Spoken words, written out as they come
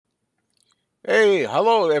Hey,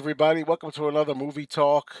 hello everybody. Welcome to another movie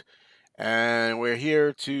talk. And we're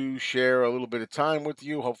here to share a little bit of time with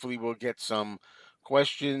you. Hopefully, we'll get some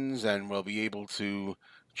questions and we'll be able to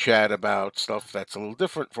chat about stuff that's a little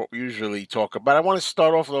different from what we usually talk about. I want to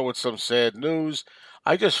start off though with some sad news.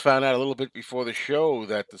 I just found out a little bit before the show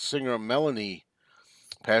that the singer Melanie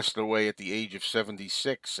passed away at the age of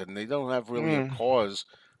 76, and they don't have really a Mm, cause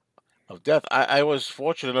of death. I was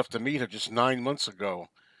fortunate enough to meet her just 9 months ago.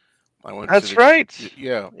 I went to that's the right.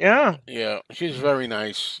 yeah, Yeah. yeah, she's very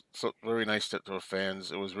nice. So very nice to her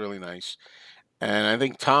fans. It was really nice. And I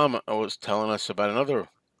think Tom was telling us about another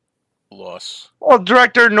loss. Well,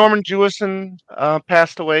 director Norman Jewison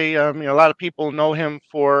passed away. A lot of people know him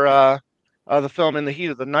for the film In the Heat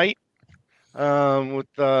of the Night with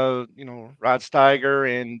Rod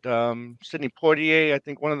Steiger and Sidney Poitier. I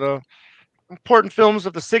think one of the important films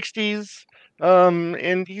of the '60s.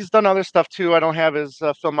 And he's done other stuff too. I don't have his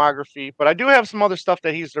filmography, but I do have some other stuff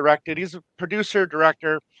that he's directed. He's a producer,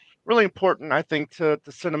 director, really important, I think, to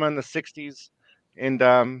cinema in the '60s. And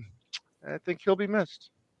I think he'll be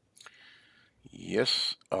missed.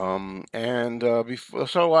 Yes. And before,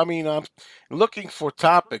 so I mean, I'm looking for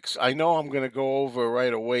topics. I know I'm going to go over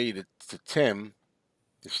right away to Tim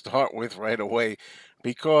to start with right away,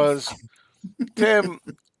 because Tim,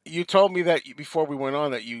 you told me that before we went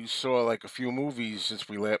on that you saw like a few movies since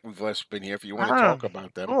we've last been here. If you want to Ah, talk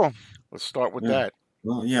about them, cool. let's start with Yeah. that.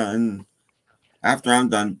 Well, yeah, and after I'm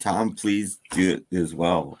done, Tom, please do it as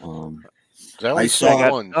well. 'Cause I I only I saw saw.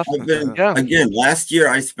 got one. stuff. I've been Yeah. again last year.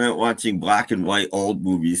 I spent watching black and white old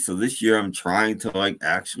movies, so this year I'm trying to like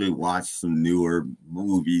actually watch some newer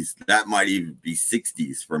movies that might even be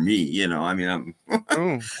 '60s for me. I mean, I'm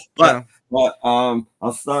Oh, but yeah.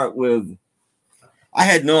 I'll start with. I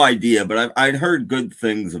had no idea, but I'd heard good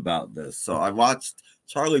things about this, so I watched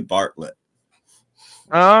Charlie Bartlett.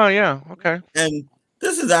 Oh, yeah. Okay. And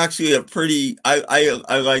this is actually a pretty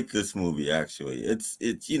I like this movie actually.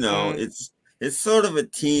 Mm, It's sort of a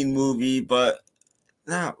teen movie, but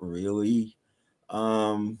not really.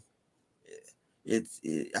 Um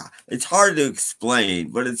it's hard to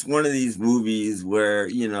explain, but it's one of these movies where,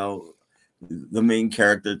 the main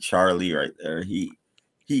character Charlie right there, he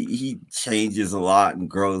changes a lot and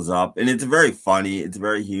grows up, and it's very funny, it's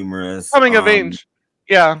very humorous. coming of age.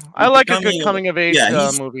 Yeah, I It's like a good becoming coming of age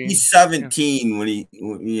yeah, movie. he's Yeah. 17 when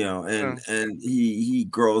Yeah. and he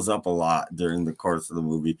grows up a lot during the course of the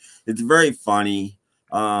movie. It's very funny.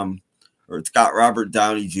 Or it's got Robert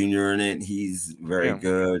Downey Jr. in it. He's very Yeah.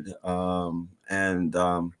 good. And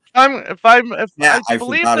If yeah, I I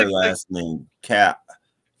believe forgot her last name. Kat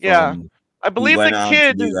yeah, from I who believe the went on to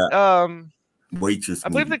kid do that I waitress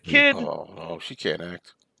believe the movie. kid Oh no, she can't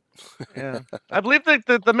act. yeah. I believe that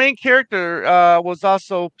the main character was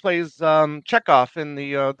also plays Chekhov in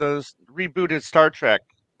the rebooted Star Trek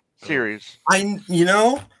Oh. series. I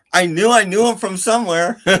knew him from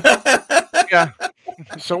somewhere. Yeah.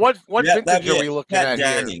 So what Yeah, vintage that's are we it. looking Kat at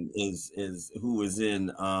here? Danning is who was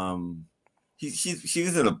in she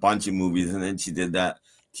was in a bunch of movies, and then she did that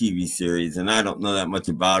TV series, and I don't know that much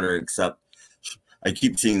about her except I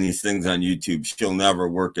keep seeing these things on YouTube. She'll never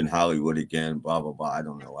work in Hollywood again. Blah blah blah. I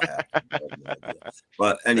don't know what happened. I have no idea.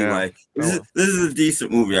 But Yeah. anyway, Oh well. this is a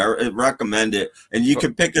decent movie. I recommend it, and you So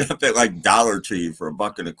can pick it up at like Dollar Tree for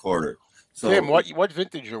 $1.25. Tim, So what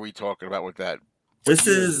vintage are we talking about with that? What this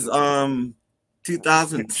year is is it?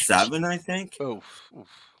 2007, I think. Oh, oof.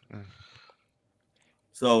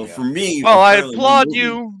 So Yeah. for me, a Well, fairly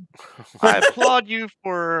new movie. I applaud you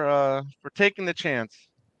for taking the chance.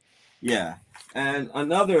 Yeah, and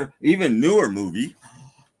another even newer movie,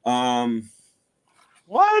 um,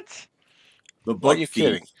 What? The Are Book you Thief.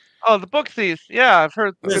 kidding? Oh, the book thief. Yeah, I've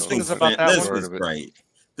heard good This Oh, things was about that never this one. heard was of it. great.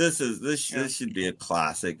 Yeah. This should be a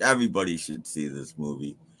classic. Everybody should see this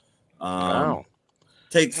movie. Um, Wow.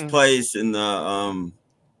 takes Mm, place in the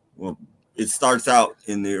well, it starts out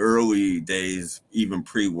in the early days, even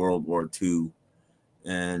pre World War II,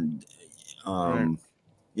 and right. um,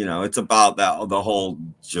 it's about that the whole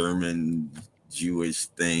German Jewish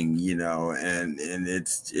thing, and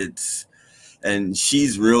it's and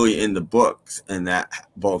she's really in the books, and that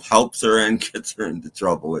both helps her and gets her into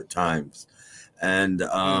trouble at times. And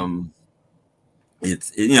Mm,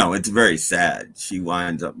 it's very sad. She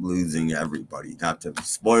winds up losing everybody. Not to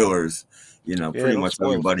spoilers, Yeah, pretty don't much spoil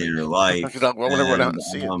for everybody me. in her 'Cause life. I want everyone out And to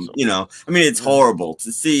see it. So I mean, it's yeah. horrible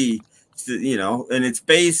to see. And it's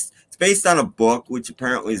based on a book, which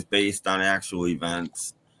apparently is based on actual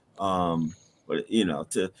events. But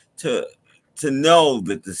to to know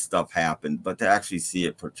that this stuff happened, but to actually see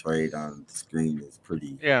it portrayed on screen is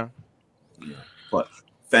pretty, Yeah. but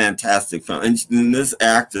fantastic film. And this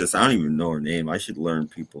actress, I don't even know her name. I should learn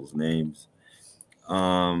people's names.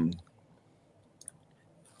 I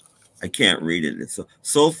can't read it. It's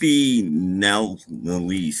Sophie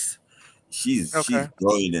Nelise. She's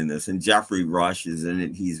brilliant in this, and Jeffrey Rush is in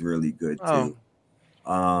it. He's really good too.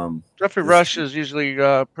 Jeffrey Rush is usually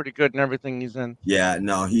pretty good in everything he's in. Yeah,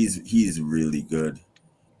 no, he's really good.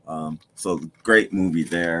 So great movie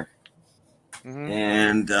there.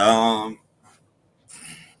 And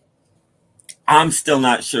I'm still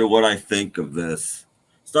not sure what I think of this.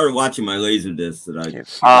 Started watching my Laserdisc that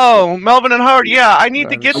I. Melvin and Howard. Yeah, I need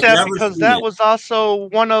to get that because that was also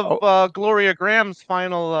one of Gloria Graham's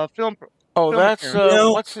final film. Oh, that's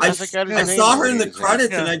what's his, I saw her in the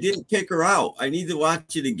credits and I didn't pick her out. I need to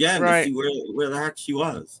watch it again to see where the heck she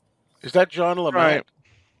was. Is that John LaMatte? Right.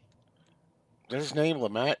 Is that his name,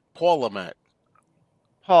 LaMatte? Paul LaMatte.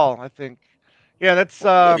 Paul, I think. Yeah, that's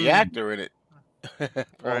the actor in it.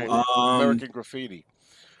 Right. American Graffiti.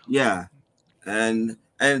 Yeah, and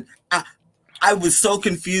I was so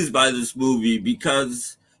confused by this movie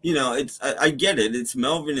because I get it. It's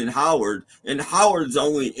Melvin and Howard's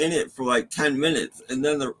only in it for like 10 minutes, and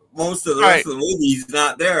then most of the rest of the movie he's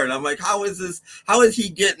not there. And I'm like, how is this? How is he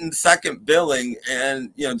getting second billing?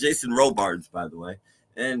 And Jason Robards, by the way.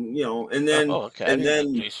 And and then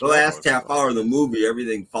the last half hour of the movie,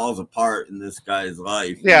 everything falls apart in this guy's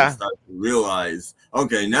life. Yeah, you start to realize,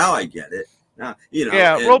 okay, now I get it. Now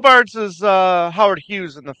Yeah, Robards is Howard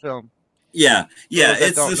Hughes in the film. Yeah.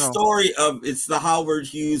 It's the story of the Howard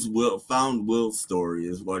Hughes found Will story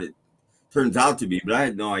is what it turns out to be. But I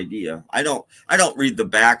had no idea. I don't read the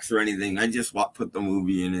backs or anything. I just put the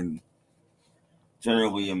movie in, and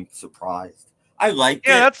generally I'm surprised. I liked it.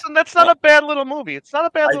 Yeah, that's not a bad little movie. It's not a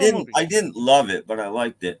bad little movie. I didn't love it, but I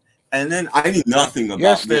liked it. And then I knew nothing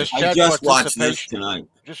about this. I just watched this tonight.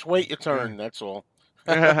 Just wait your turn. That's all.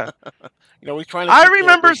 We're trying to. I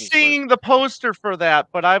remember seeing the poster for that,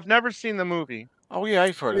 but I've never seen the movie. Oh yeah,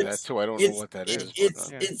 I've heard of that too. I don't know what that is.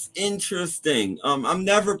 It's interesting. I've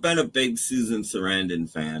never been a big Susan Sarandon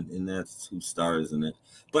fan, and that's who stars in it.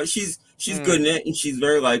 But she's good in it, and she's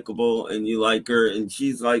very likable, and you like her, and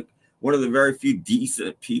she's like one of the very few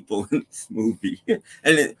decent people in this movie.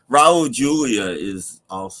 And Raul Julia is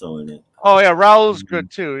also in it. Oh yeah, Raul's good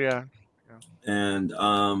too. Yeah. And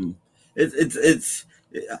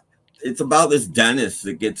it's about this dentist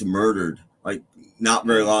that gets murdered, like not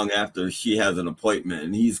very long after she has an appointment,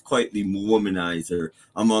 and he's quite the womanizer,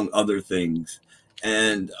 among other things.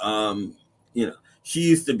 And she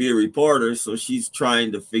used to be a reporter, so she's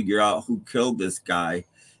trying to figure out who killed this guy,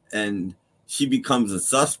 and she becomes a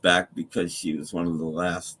suspect because she was one of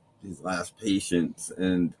his last patients.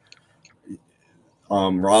 And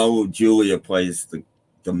Raul Julia plays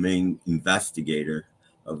the main investigator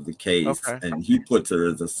of the case, and he puts her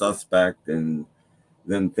as a suspect, and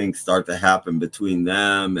then things start to happen between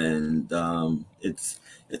them, and it's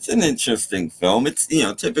an interesting film. It's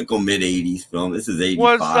typical mid-'80s film. This is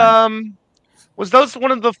 85. Was those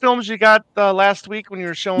one of the films you got last week when you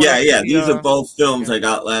were showing? Yeah. These are both films I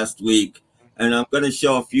got last week, and I'm going to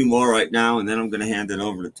show a few more right now, and then I'm going to hand it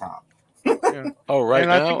over to Tom. Oh, right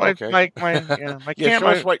now? Okay. My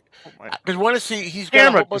camera. I want to see. He's got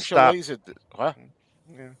a whole bunch of laser. What?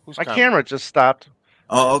 Yeah. My camera just stopped.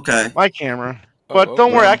 Oh, okay. My camera. But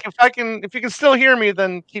don't worry. If you can still hear me,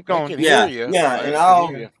 then keep going. I can hear you. Yeah, and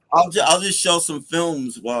I'll just show some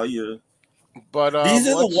films while you. But these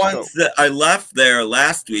are the ones that I left there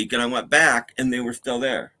last week, and I went back, and they were still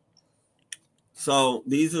there. So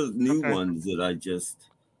these are new ones that I just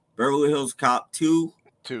Beverly Hills Cop 2.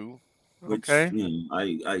 Which,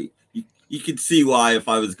 you could see why if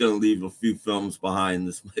I was going to leave a few films behind,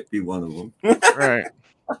 this might be one of them. Right.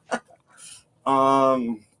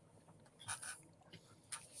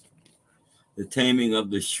 The Taming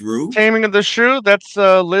of the Shrew. Taming of the Shrew. That's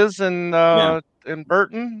Liz and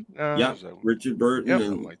Burton. Richard Burton.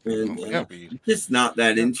 And I'm just not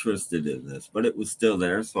that interested in this, but it was still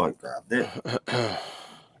there, so I grabbed it.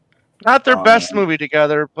 Not their best movie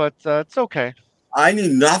together, but it's okay. I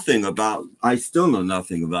still know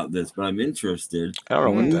nothing about this, but I'm interested. I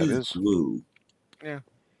don't know what that is. Blue. Yeah.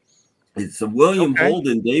 It's a William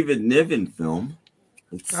Holden, David Niven film.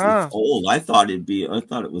 It's old. I thought it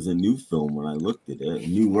was a new film when I looked at it.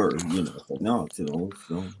 Newer, but no, it's an old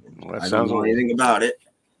film. I don't know anything about it,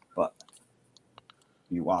 but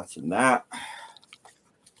you watching that.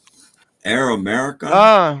 Air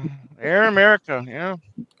America. Air America, yeah.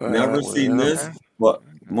 Never seen this, but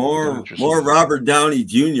more Robert Downey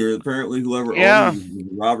Jr. Apparently, whoever owns is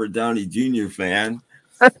a Robert Downey Jr. fan.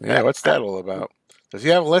 Yeah, what's that all about? Does he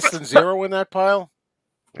have less than 0 in that pile?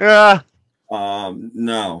 Yeah.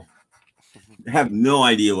 No, I have no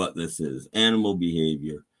idea what this is. Animal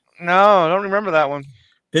behavior. No, I don't remember that one.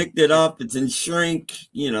 Picked it Kid- up. It's in shrink.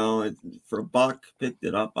 For a buck. Picked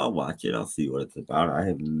it up. I'll watch it. I'll see what it's about. I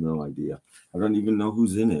have no idea. I don't even know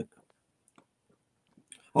who's in it.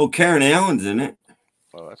 Oh, Karen Allen's in it.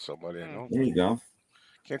 Oh, that's somebody I Hmm. know. There you go.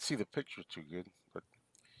 Can't see the picture too good, but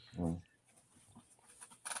Oh.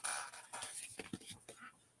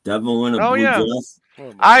 Devil in a Oh blue yeah, dress.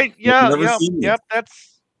 oh my. Never yep, seen it. yep.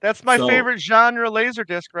 That's my So favorite genre,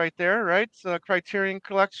 Laserdisc, right there. Right, Criterion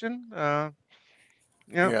Collection. Yep.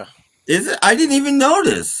 Yeah, is it? I didn't even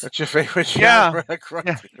notice. that's your favorite Yeah, genre, yeah.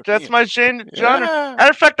 That's Criterion. my genre. Yeah. Matter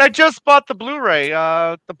of fact, I just bought the Blu-ray.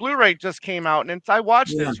 The Blu-ray just came out, and I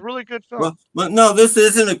watched it. Yeah. It's a really good film. But no, this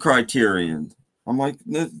isn't a Criterion. I'm like,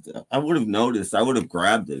 I would have noticed. I would have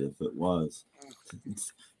grabbed it if it was.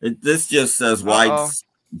 This just says Uh oh.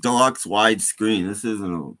 deluxe widescreen. This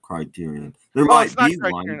isn't a Criterion. There Oh, it's might not be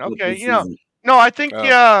one, Criterion. but Okay, this isn't. no, I think Oh,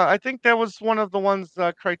 I think that was one of the ones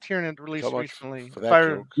Criterion had so released much recently. for If that I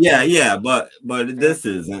joke. Yeah, yeah, yeah, but yeah, this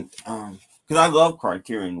isn't. Because I love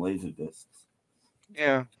Criterion Laserdiscs,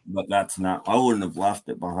 yeah. but that's not. I wouldn't have left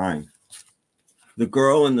it behind. The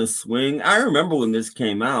Girl in the Swing. I remember when this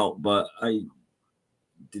came out, but I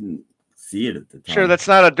didn't see it at the Sure, time. that's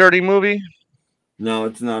not a dirty movie. No,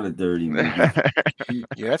 it's not a dirty movie.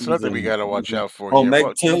 Yeah, that's She's another thing we got to in. watch out for Oh, here. Meg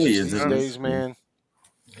Well, Tilly Jesus, is these in Uh, this days, one. man.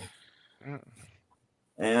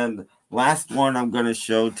 And last one I'm going to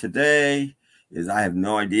show today is I have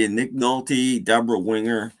no idea. Nick Nolte, Deborah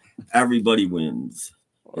Winger, Everybody Wins.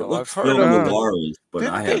 It Well, I've looks heard film of it. noirish, but I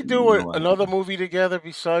Didn't they have do no another idea. movie together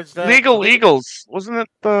besides that? Legal Eagles, wasn't it?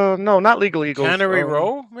 No, not Legal Eagles. Cannery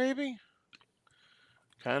Row, maybe.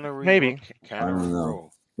 Maybe. I don't Cannery know,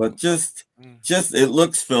 Row. but Mm. just it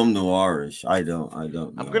looks film noirish. I don't I'm know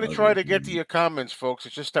gonna other try to get to than your comments, folks.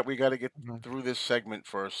 It's just that we got to get Mhm. through this segment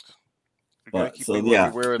first. We got to but keep so yeah,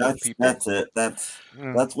 beware of the that's people. it.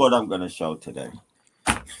 Yeah. That's what I'm going to show today.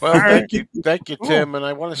 All Well, right. thank you, Cool. Tim, and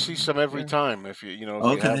I want to see some every Yeah. time if you have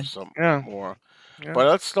Okay. some Yeah. more. Yeah. But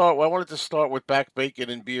let's start. Well, I wanted to start with Back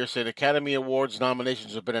Bacon and Beer. Said Academy Awards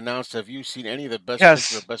nominations have been announced. Have you seen any of the Best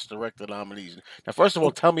Picture or Yes. Best Director nominees? Now, first of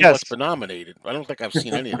all, tell me Yes. what's been nominated. I don't think I've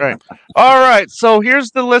seen any of them. Right. All right. So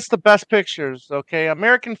here's the list of best pictures. Okay.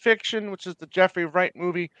 American Fiction, which is the Jeffrey Wright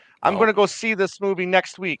movie. I'm going No, to go see this movie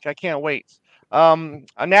next week. I can't wait.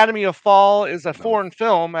 Anatomy of Fall is a no. foreign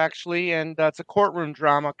film, actually, and it's a courtroom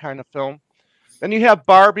drama kind of film. Then you have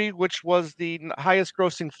Barbie, which was the highest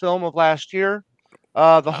grossing film of last year.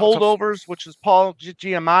 The It's a Holdovers, which is Paul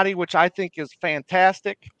Giamatti, which I think is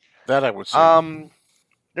fantastic. that I would see. Um,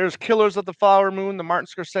 there's Killers of the Flower Moon, the Martin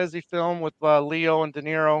Scorsese film with Leo and De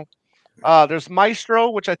Niro. There's Maestro,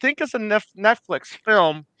 which I think is a Netflix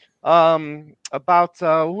film about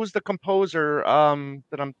who's the composer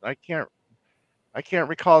that I can't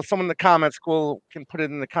recall. Someone in the comments can put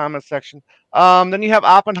it in the comment section. Then you have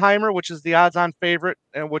Oppenheimer, which is the odds-on favorite,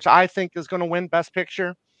 and which I think is going to win Best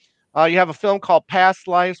Picture. You have a film called Past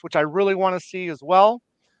Lives, which I really want to see as well.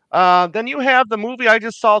 Then you have the movie I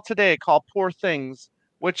just saw today called Poor Things,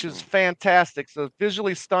 which is Hmm. fantastic. So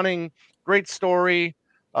visually stunning, great story.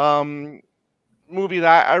 Um, movie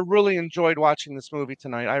that I really enjoyed watching this movie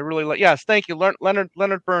tonight. I really like. Yes, thank you,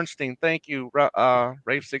 Leonard Bernstein. Thank you,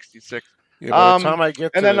 Rave 66. Yeah, by the Um, time I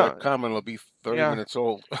get and to then that comment, it'll be 30 yeah, minutes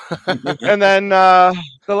old. and then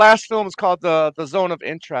the last film is called the Zone of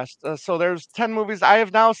Interest. So there's 10 movies. I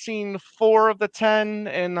have now seen 4 of the 10,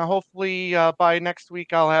 and hopefully by next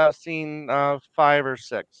week I'll have seen 5 or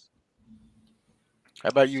 6. How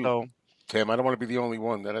about you, So Tim? I don't want to be the only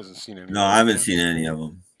one that hasn't seen any No, of I those. haven't yeah, seen any of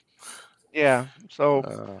them. yeah. So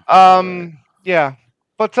All right. yeah.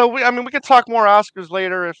 But I mean, we could talk more Oscars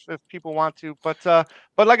later if people want to. But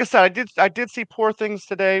like I said, I did see Poor Things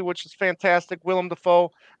today, which is fantastic. Willem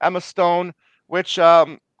Dafoe, Emma Stone, which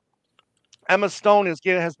Emma Stone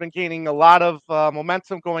has been gaining a lot of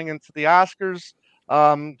momentum going into the Oscars.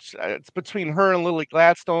 It's between her and Lily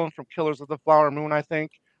Gladstone from Killers of the Flower Moon. I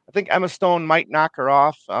think Emma Stone might knock her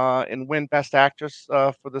off and win Best Actress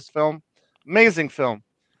for this film. Amazing film.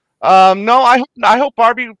 No, I hope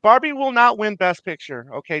Barbie will not win Best Picture.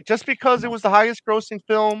 Okay, just because it was the highest grossing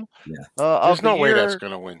film Yeah. of There's the no way that's year,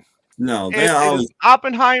 gonna win. No, they it is always.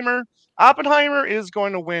 Oppenheimer. Oppenheimer is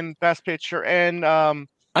going to win Best Picture, I don't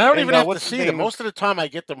and even have to what's his see them. name is Most of the time, I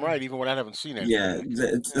get them right, even when I haven't seen any of Yeah, them.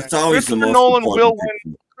 it's always the Christopher most Nolan will important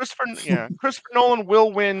win. picture. Christopher Nolan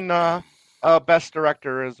will win Best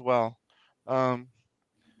Director as well. Um,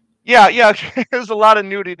 yeah. There's a lot of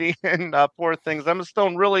nudity in Poor Things. Emma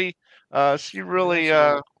Stone really, she Yeah, really, she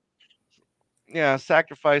did. yeah,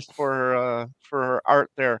 sacrificed for her art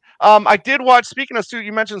there. I did watch. Speaking of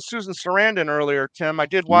you mentioned Susan Sarandon earlier, Tim. I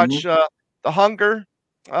did watch Hmm. The Hunger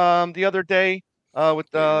the other day with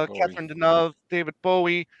David Bowie. Catherine Deneuve, David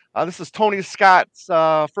Bowie. This is Tony Scott's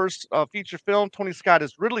first feature film. Tony Scott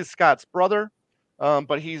is Ridley Scott's brother,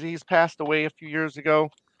 but he's passed away a few years ago.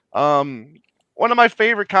 Um, One of my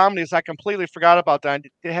favorite comedies. I completely forgot about that.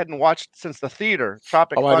 I hadn't watched since the theater.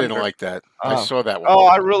 Tropic Oh, I didn't Thunder. like that. I Uh, saw that one, oh,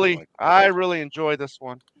 but I didn't like that. I really enjoy this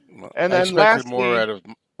one. Well, And I then expected more lastly,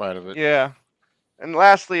 out of it. yeah, and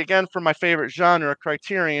lastly, again for my favorite genre,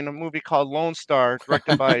 Criterion, a movie called Lone Star,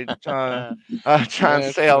 directed by John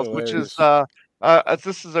That's Sayles, which is hilarious.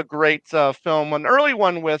 this is a great film, an early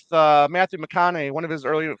one with Matthew McConaughey, one of his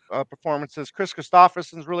early performances. Chris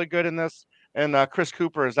Christopherson's really good in this, and Chris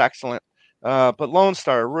Cooper is excellent. But Lone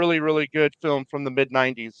Star, really, really good film from the mid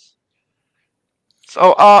 '90s.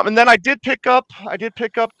 So, and then I did pick up,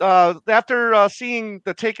 after seeing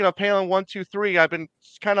the Taking of Palin 1, 2, 3. I've been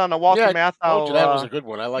kind of on a Yeah, Walter I told you Matthau, that was a good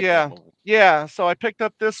one. I like that yeah, movie. yeah. So I picked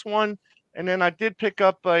up this one, and then I did pick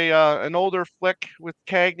up an older flick with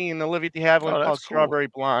Cagney and Olivia de Havilland Oh, that's called cool. Strawberry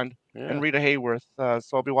Blonde and Yeah. Rita Hayworth.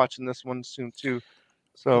 So I'll be watching this one soon too.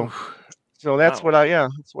 So, Oof. that's Wow.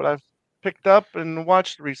 that's what I've picked up and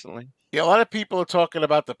watched recently. Yeah, a lot of people are talking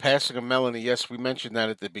about the passing of Melanie. Yes, we mentioned that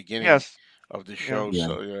at the beginning Yes, of the yeah. show. Yeah,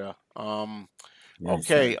 So yeah. very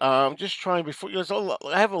Okay. sad. Just trying before.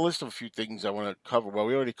 I have a list of a few things I want to cover. Well,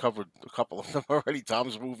 we already covered a couple of them already.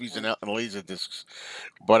 Tom's movies and laser discs.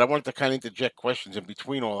 But I wanted to kind of interject questions in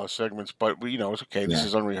between all our segments. But it's okay. This Yeah.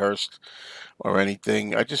 is unrehearsed or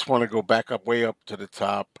anything. I just want to go back up, way up to the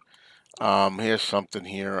top. Here's something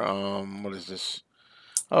here. What is this?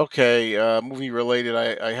 Okay, movie related.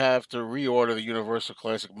 I have to reorder the Universal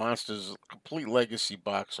Classic Monsters Complete Legacy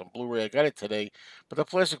box on Blu-ray. I got it today, but the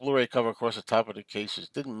plastic Blu-ray cover across the top of the cases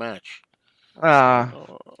didn't match. So, Uh,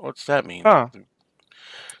 what's that mean? huh.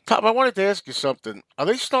 Tom, I wanted to ask you something. Are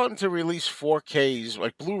they starting to release 4Ks,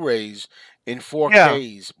 like Blu-rays, in Yeah.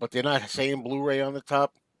 4Ks, but they're not saying Blu-ray on the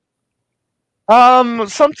top?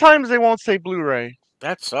 Sometimes they won't say Blu-ray.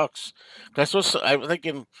 That sucks. 'Cause I was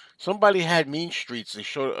thinking somebody had Mean Streets. They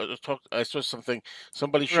showed I saw something.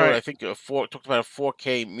 Somebody showed. Right. I think talked about a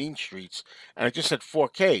 4K Mean Streets, and it just said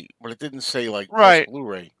 4K, but it didn't say like just Right.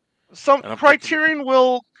 Blu-ray. Some And I'm thinking, Criterion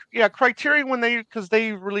will, yeah, Criterion when because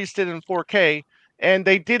they released it in 4K and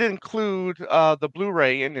they did include the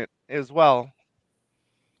Blu-ray in it as well.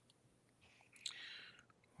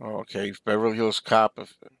 oh, okay, Beverly Hills Cop.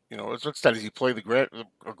 If, what's that? Does he play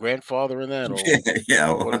a grandfather in that, or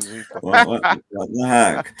Yeah. what is he? What the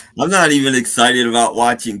heck? I'm not even excited about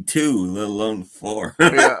watching two, let alone four.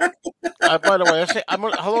 Yeah. By the way,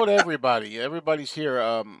 hello to everybody. Everybody's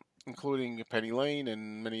here, including Penny Lane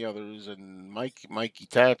and many others, and Mikey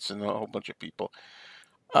Tats, and a whole bunch of people.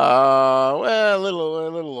 Well, a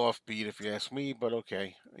little offbeat if you ask me, but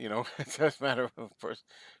okay. It does matter of course.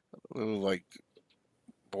 A little like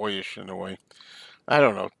boyish in a way. I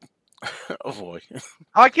don't know. Oh boy.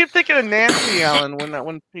 I keep thinking of Nancy Allen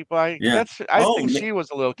when people Yeah. I Oh, think she was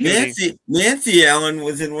a little cutie. Nancy Allen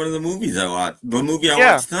was in one of the movies I watched. The movie I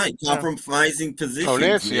Yeah. watched tonight, Yeah. Compromising Oh, Positions.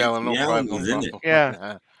 Nancy Allen, Nancy Allen no was in it. problem.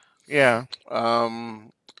 Yeah. Yeah. um,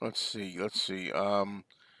 let's see. Let's see.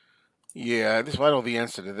 Yeah, I know the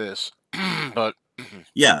answer to this, but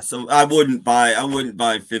Yeah, so I wouldn't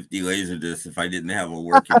buy 50 laser discs if I didn't have a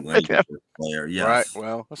working laser disc player. right. Yes.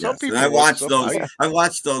 Well, some Yes. And people would. Some I. I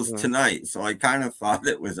watched those uh, tonight, so I kind of thought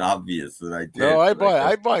it was obvious that I No, did, but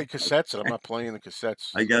I buy cassettes, and I'm not playing the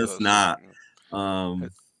cassettes. I guess So not. Um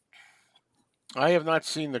I have not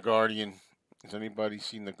seen The Guardian. Has anybody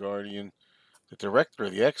seen The Guardian? The director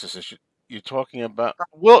of The Exorcist. You're talking about?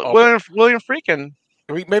 Oh, William Freakin.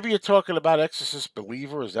 maybe you're talking about Exorcist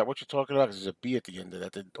Believer. Is that what you're talking about? 'Cause there's a B at the end of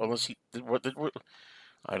that. Unless he did what?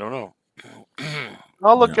 I don't know.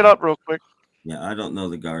 I'll look it yeah, up real quick. yeah, I don't know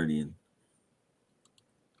the Guardian.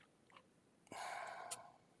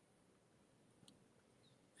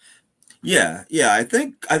 Yeah, yeah, I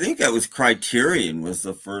think that was Criterion was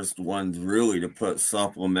the first ones really to put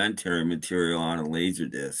supplementary material on a laser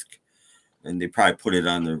disc. And they probably put it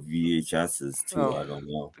on their VHSs too. Oh, I don't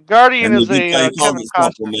know. Guardian And is a they called Kevin it Costner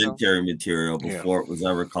film. supplementary material Yeah, before it was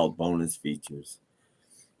ever called bonus features.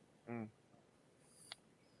 Mm.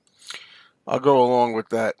 I'll go along with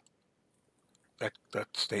that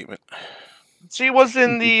statement. She was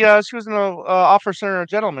in the Officer and a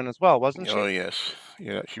Gentleman as well, wasn't Oh she? yes,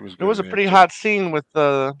 yeah, she was There good was in a that pretty too. hot scene with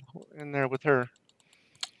in there with her.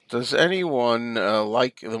 Does anyone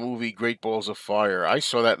like the movie Great Balls of Fire? I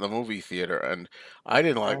saw that in the movie theater, and I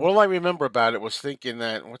didn't like. Oh, All I remember about it was thinking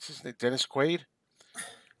that what's his name, Dennis Quaid.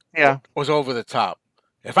 Yeah. was over the top.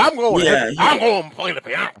 If I'm going Yeah, heavy, I'm going to play the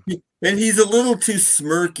piano. and he's a little too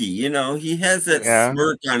smirky. He has that Yeah.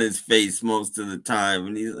 smirk on his face most of the time,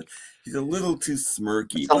 and he's a little too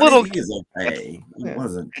smirky. It's a But little. he was It's okay. He yeah.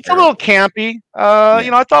 wasn't It's a little terrible. campy.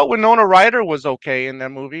 Yeah. I thought Winona Ryder was okay in that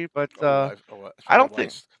movie, but That's I probably don't why.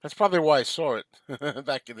 think. That's probably why I saw it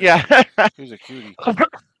back in the Yeah. day. She was a cutie.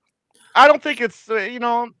 I don't think it's.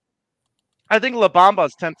 I think La Bamba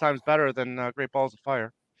is 10 times better than Great Balls of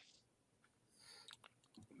Fire.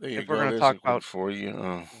 There you If we're go. gonna There's a talk one about. for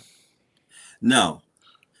you. No,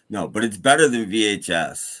 no, but it's better than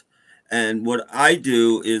VHS. And what I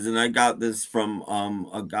do is, and I got this from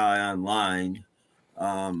a guy online.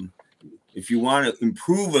 Um, if you want to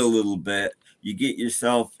improve it a little bit, you get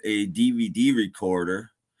yourself a DVD recorder.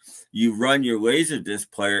 You run your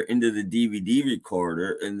Laserdisc player into the DVD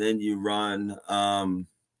recorder, and then you run.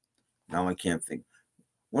 Now I can't think.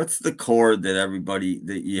 What's the cord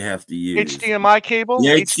that you have to use? HDMI cable. The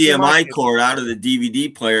HDMI HDMI cable. cord out of the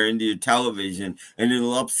DVD player into your television, and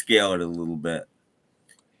it'll upscale it a little bit.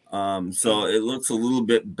 So it looks a little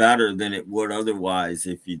bit better than it would otherwise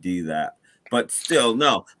if you do that. But still,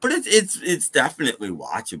 no. But it's definitely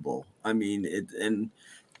watchable. I mean,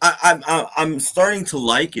 I'm starting to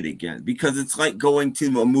like it again because it's like going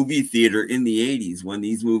to a movie theater in the '80s when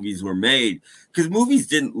these movies were made. Because movies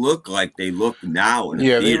didn't look like they look now in a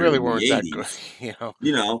Yeah, they theater really in the weren't that good. '80s.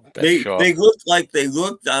 You know, that They sharp. looked like they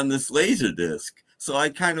looked on this laser disc. So I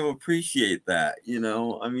kind of appreciate that.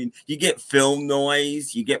 I mean, you get film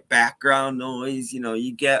noise, you get background noise,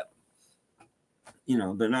 you get,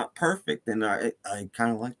 they're not perfect. And I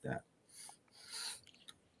kind of like that.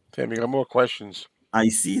 Tim, you got more questions? I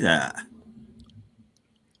see that.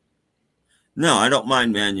 No, I don't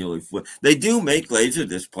mind manually flip. They do make laser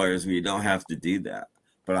disc players where you don't have to do that,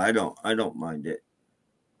 but I don't mind it.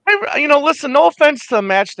 Listen. No offense to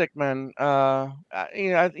Matchstick Man.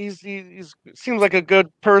 He's seems like a good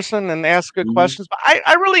person and asks good Hmm. questions. But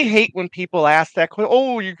I really hate when people ask that question.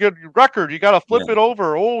 Oh, you get your record. You got to flip Yeah, it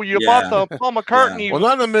over. Oh, you bought yeah, the Paul yeah, McCartney Well,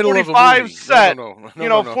 not in the middle of a 45 movie. No, no, set. no,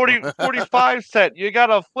 no, no, 45 set. You got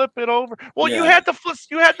to flip it over. Well, you yeah, had to flip.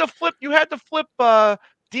 You had to flip.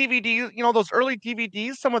 DVDs. Those early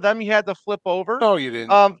DVDs. Some of them you had to flip over. no. You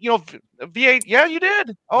didn't. V8. Yeah, you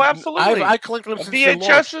did. Oh, absolutely. I collected them since they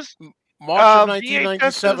launched. VHSs. March of VHSs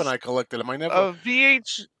 1997, I collected them. I never.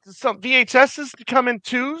 some VHSs come in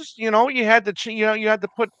twos. You had to you had to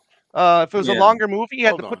put if it was a yeah. longer movie, you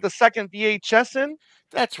had Hold to put on. the second VHS in.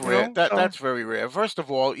 That's rare. So That's very rare. First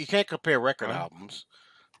of all, you can't compare record uh, albums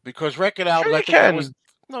because record sure albums. I you think that was can.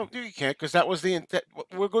 no, you can't because that was the intent.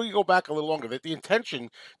 We're going to go back a little longer. That the intention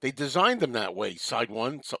they designed them that way. Side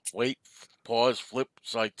one, wait, pause, flip.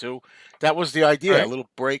 Side two. That was the idea. A Right. little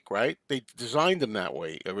break, right? They designed them that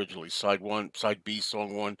way originally. Side one, side B,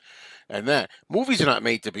 song one, and that. Movies are not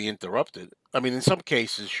made to be interrupted. I mean, in some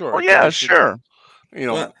cases, sure, Well, yeah, intermission. sure. You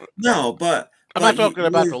know, But no, I'm not you talking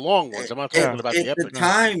about the long ones. I'm not at, Yeah. talking about at the the epics. No.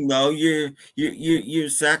 time though, you're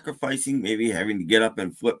sacrificing maybe having to get up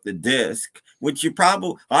and flip the disc, which you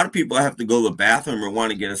probably a lot of people have to go to the bathroom or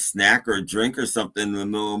want to get a snack or a drink or something in the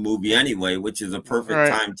middle of a movie anyway, which is a perfect Right.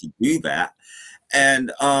 time to do that.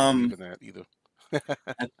 And I don't believe in that either.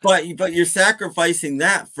 but you're sacrificing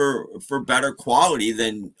that for better quality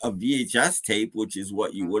than a VHS tape, which is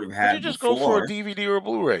what you would have But you had just go for a before. DVD or a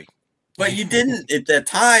Blu-ray. But you didn't at that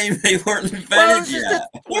time. They weren't Well, invented this is that.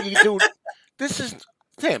 yet. What you do? This is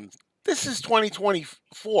Tim. This is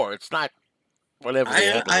 2024. It's not whatever they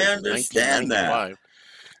had I in understand that. 1995.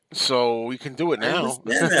 So we can do it I now.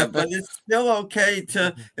 understand that, but it's still okay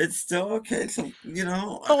to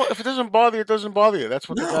Oh, if it doesn't bother you, it doesn't bother you. That's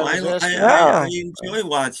what the no, guy was asking. I Yeah. enjoy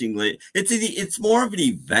watching late. It's more of an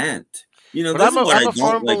event. But This is what I'm I a don't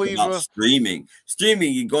firm like about believer. streaming.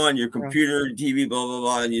 Streaming, you go on your Yeah. computer, TV, blah blah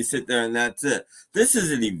blah, and you sit there and that's it. This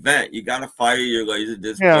is an event. You gotta fire your laser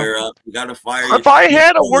disc Yeah. player up. You gotta fire If I you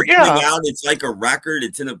had a pull work, the thing yeah. out. It's like a record.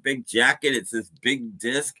 It's in a big jacket. It's this big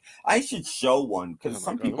disc. I should show one Oh because my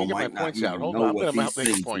some God, let me people get my might not points out. even Hold know on, I'm what gonna these make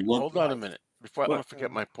a things point. look Hold on a like. minute before I'm But gonna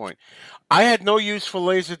forget my point. I had no use for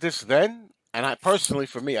Laserdisc then, and I personally,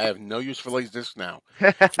 for me, I have no use for Laserdisc now.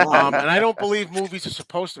 why? And I don't believe movies are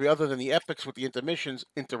supposed to be, other than the epics with the intermissions,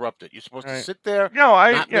 interrupted. You're supposed to Right. sit there, No,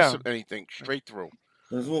 not miss yeah. anything, straight through.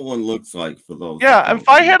 That's what one looks like for those that Yeah, don't know. if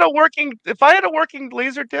I had a working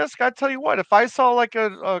laser disc, I'd tell you what, if I saw like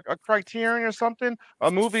a Criterion or something,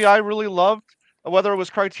 a movie I really loved, whether it was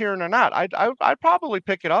Criterion or not, I'd probably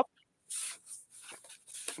pick it up.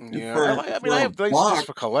 Yeah, I mean, I For a have laserdiscs buck,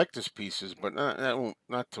 for collector's pieces, but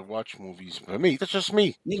not to watch movies. For me, that's just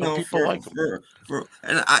me. you Some know, people like them.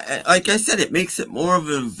 and like I said, it makes it more of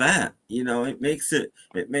an event. You know, it makes it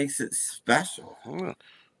special. Yeah.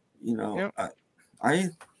 You know, Yep. I,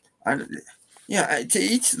 I yeah, to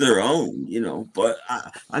each their own, you know, but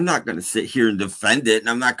I'm not going to sit here and defend it. And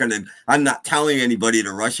I'm not telling anybody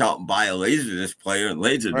to rush out and buy a Laserdisc player and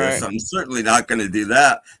Laserdisc. Right. I'm certainly not going to do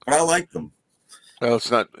that, but I like them. Well,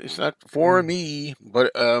 it's not for Mm. me,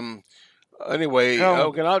 but anyway,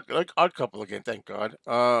 Oh, okay, like Odd Couple again. Thank God.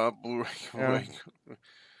 Blu-ray. yeah. Blu-ray.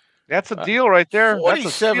 That's a deal right there. That's a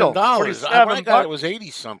 $47. steal. When I 47 got it bucks. was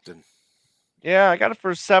 80 something. Yeah, I got it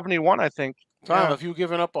for 71, I think. Tom, Yeah. have you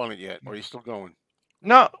given up on it yet, or are you still going?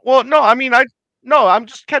 No, well, no, I mean, no, I'm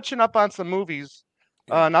just catching up on some movies,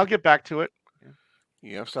 Yeah. and I'll get back to it.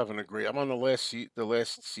 Yeah, I'm still having a great. I'm on the last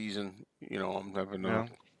season. I'm having a Yeah, I'm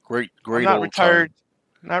great not old time.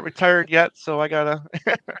 retired yet, so I gotta.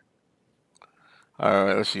 All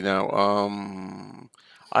right, let's see now.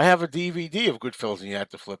 I have a DVD of Goodfellas, and you have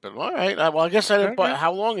to flip it. All right. Well, I guess I didn't. But Okay.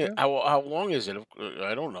 how long? Yeah. How long is it?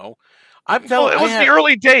 I don't know. I'm Well, telling. it was the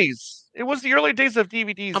early days. It was the early days of I'm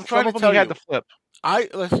DVDs. trying Some to of them you tell had you. to flip.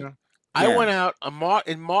 Listen. Yeah. I Yeah, went out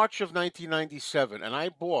in March of 1997, and I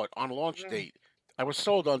bought on launch Mm. date. I was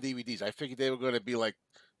sold on DVDs. I figured they were going to be like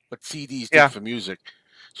what CDs did Yeah. for music,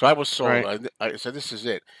 so I was sold. Right. I said, "This is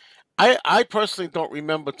it." I personally don't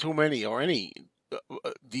remember too many or any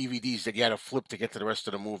DVDs that you had to flip to get to the rest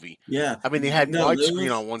of the movie. yeah. I mean, they had No, there widescreen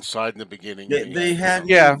was on one side in the beginning, and then you they had hadn't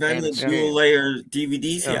Yeah. pan and invented Yeah. dual scan. layer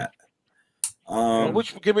DVDs Yeah. yet. Well, Yeah. Um,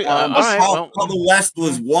 which give me Well, it all was. right. how the West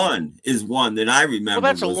was Mm. one that I Well, remembered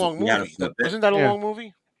that's a was that long you had to movie. flip it. Wasn't that a Yeah. long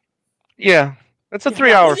movie? Yeah. It's a Yeah, well,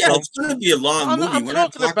 3 hour yeah, film. it's going to be a long movie. I'm We're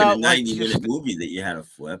not talking talking a about like 90-minute movie that you had to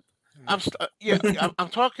flip. Yeah, I'm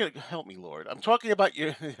talking. Help me, Lord. I'm talking about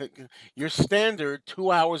your your standard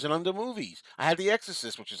 2 hours and under movies. I had The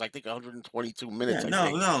Exorcist, which is I think 122 Yeah, minutes. I no,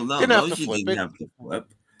 think no, no, didn't have to those you flip didn't it. have to flip.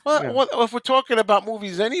 Well, Yeah. if we're talking about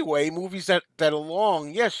movies anyway, movies that are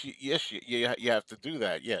long, yes, you have to do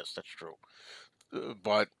that. Yes, that's true.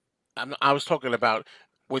 But I was talking about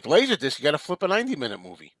with Laserdisc, you got to flip a 90-minute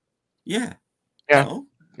movie. Yeah, Yeah. so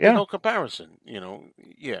There's Yeah. no comparison,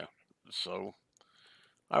 Yeah. So,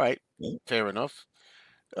 all right, yeah, fair enough.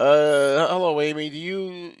 Hello, Amy. Do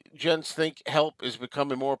you gents think help is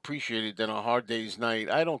becoming more appreciated than a hard day's night?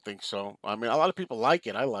 I don't think so. I mean, a lot of people like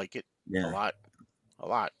it. I like it a yeah, lot, a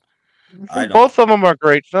lot. I I think don't. both of them are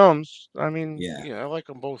great films. I mean, Yeah, Yeah, I like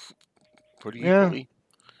them both pretty yeah. equally.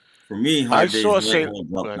 for me, I Hard Day's saw Night Saint.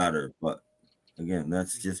 holds Go up ahead. better, but again,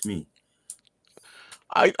 that's just me.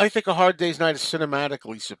 I think a hard day's night is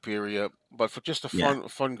cinematically superior, but for just a Yeah,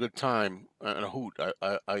 fun good time and a hoot,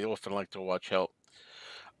 I often like to watch Help.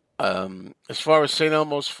 As far as St.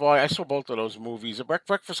 Elmo's Fire, I saw both of those movies.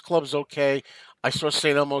 Breakfast Club's okay. I saw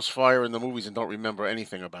St. Elmo's Fire in the movies and don't remember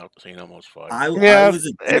anything about St. Elmo's Fire. I Yeah. was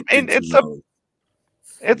And addicted to those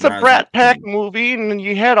it's when a I was a Brat Pack kid. movie, and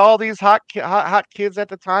you had all these hot kids at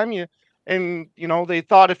the time. They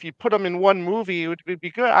thought if you put them in one movie, it would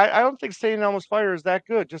be good. I don't think St. Elmo's Fire is that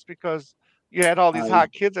good, just because you had all these I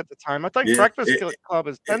hot kids at the time. I think it, Breakfast it, Club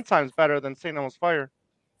is it, 10 times better than St. Elmo's Fire.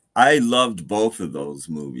 I loved both of those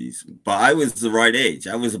movies, but I was the right age.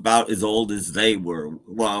 I was about as old as they were.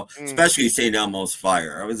 Well, Mm, especially St. Elmo's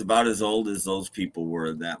Fire. I was about as old as those people were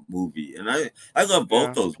in that movie, and I love both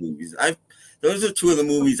yeah. those movies. Those are two of the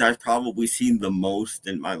movies I've probably seen the most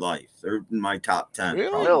in my life. They're in my top 10,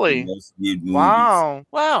 Really? probably Really? most viewed movies. Wow.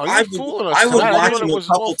 Wow, you're fooling us I would tonight. I watch thought them it a was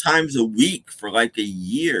couple all. times a week for like a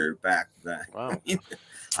year back then. Wow,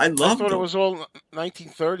 I I loved thought it them. was all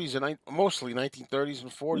 1930s and mostly 1930s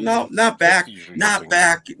and 40s No, and not back, 50s or something.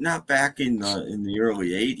 not back in the early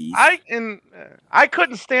 '80s. I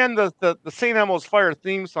couldn't stand the St. Elmo's Fire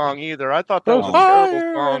theme song either. I thought that The was a Oh, terrible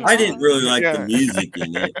fire and song. I didn't really high. like the Yeah. music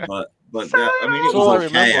in it, but St. I mean, it That's was all I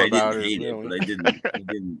Elmo's. okay. remember I didn't about it, hate it, but really. I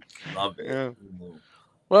didn't love it. Yeah. You know.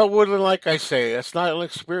 Well, Woodland, like I say, that's not an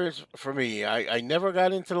experience for me. I never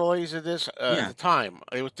got into the Laserdisc at Yeah, the time.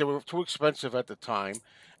 They were too expensive at the time,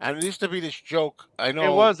 and it used to be this joke. I It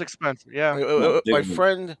know was expensive. Yeah. no, they my were.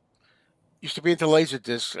 friend used to be into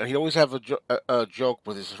Laserdisc, and he'd always have a joke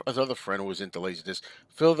with his other friend who was into Laserdisc.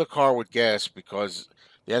 Fill the car with gas because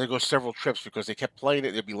they had to go several trips because they kept playing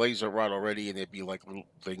it. There'd be laser rod already, and there'd be like little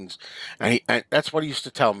things, and that's what he used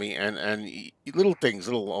to tell me. Little things,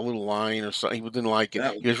 a little line or something. He didn't like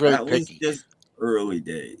it. He was really That was picky, just early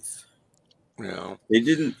days. you know. They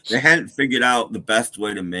S- hadn't figured out the best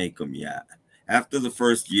way to make them yet. after the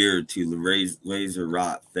first year or two, the laser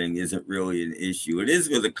rot thing isn't really an issue. It is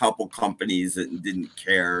with a couple companies that didn't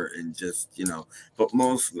care and just, but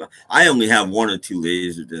most, I only have one or two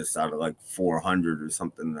laser discs out of like 400 or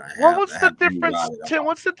something that I What have was that the haven't really difference, rotted Tim? out.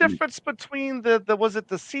 What's the difference between the was it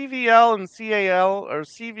the CVL and CAL or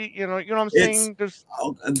CV? You know what I'm It's saying? There's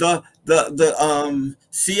the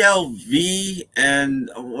CLV and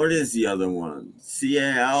what is the other one?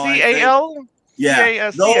 CAL, I think. CAL,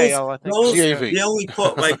 Yeah, those CAL, I think. those Yeah, CAV. they only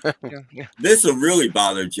put like yeah, yeah. this will really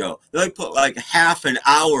bother Joe. They put like half an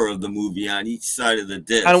hour of the movie on each side of the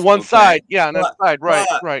On disc, one okay? side, yeah, on that But side, right,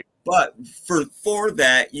 but right, but for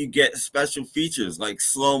that you get special features like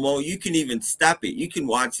slow mo. You can even step it. You can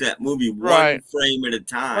watch that movie one right. frame at a One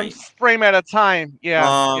time. frame at a time.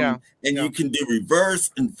 Yeah, yeah, And yeah. you can do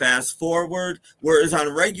reverse and fast forward. Whereas on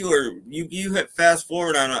a regular, you hit fast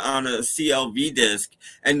forward on a CLV disc,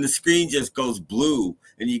 and the screen just goes blue,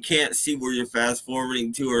 and you can't see where you're fast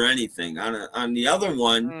forwarding to or anything. On the other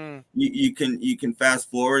one, Mm, you can fast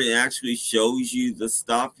forward. It actually shows you the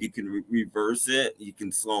stuff. You can reverse it. You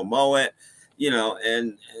can slow mo it.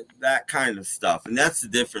 And that kind of stuff. And that's the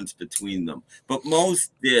difference between them. But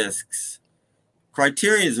most discs,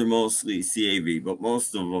 Criterions are mostly CAV, but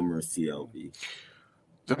most of them are CLV.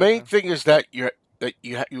 The main okay. thing is that you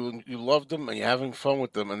love them and you're having fun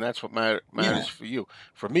with them, and that's what Yeah, matters for you.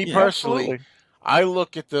 For me yeah. personally, Absolutely. I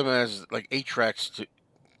look at them as like 8 tracks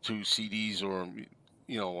to CDs or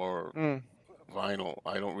or Mm. vinyl.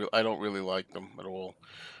 I don't really like them at all.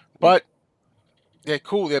 But they're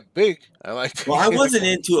cool. They're big. I like Well, I the. wasn't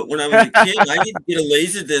into it when I was a kid. I didn't get a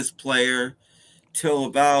Laserdisc player till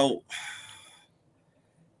about,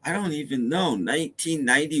 I don't even know,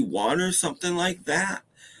 1991 or something like that.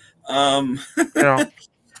 Um, Yeah.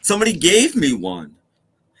 Somebody gave me one.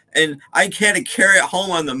 And I had to carry it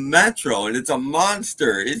home on the metro, and it's a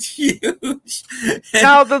monster. It's huge, and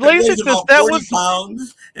Now the it weighs Laserdisc, about 40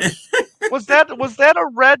 pounds. was that a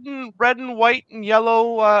red and white and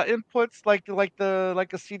yellow inputs like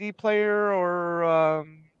a CD player or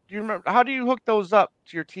do you remember how do you hook those up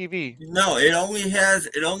to your TV? No, it only has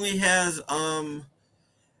The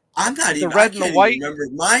I red and the can't even white? remember.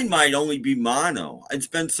 Mine might only be mono. It's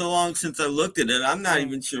been so long since I looked at it. I'm not Mm,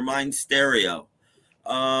 even sure mine's stereo.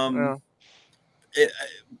 Um yeah. it,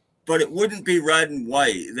 but it wouldn't be red and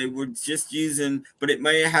white. They were just using, but it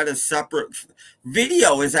may have had a separate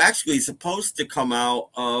video is actually supposed to come out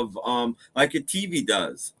of like a TV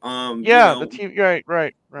does. Yeah, the TV, right,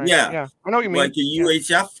 right, right. Yeah, Yeah. I know what you like mean. a Yeah.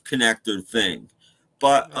 UHF connector thing.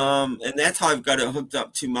 But Yeah. and that's how I've got it hooked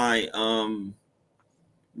up to my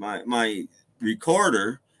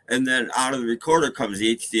recorder, and then out of the recorder comes the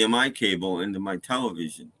HDMI cable into my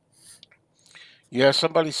television. Yeah,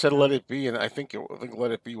 somebody said Yeah. "Let It Be," and I think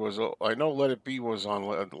 "Let It Be" was. I know "Let It Be" was on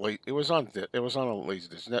late. It was on a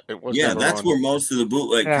Laserdisc. It was Yeah, never that's on. where most of the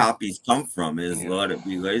bootleg Yeah. copies come from is Yeah, Let It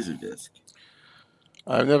Be Laserdisc.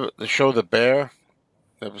 I've never the show "The Bear."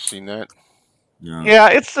 Never seen that. Yeah. Yeah,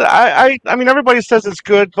 it's I mean everybody says it's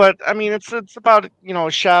good, but I mean it's about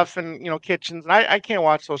a chef and kitchens, and I can't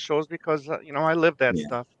watch those shows because I live that Yeah.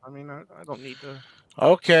 stuff. I mean I don't need to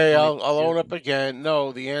Okay, don't need I'll to see own it. up again.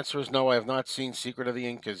 No, the answer is no. I have not seen Secret of the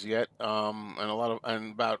Incas yet. And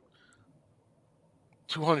about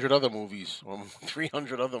 200 other movies or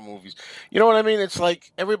 300 other movies. You know what I mean? It's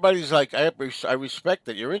like everybody's like, I respect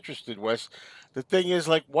that you're interested, Wes. The thing is,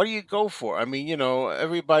 like, what do you go for? I mean,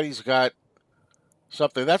 everybody's got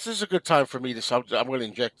something. This is a good time for me to. I'm going to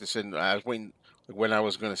inject this in. I was waiting when I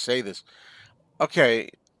was going to say this. Okay.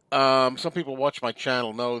 Some people watch my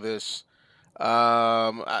channel know this.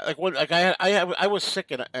 I was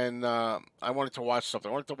sick and I wanted to watch something.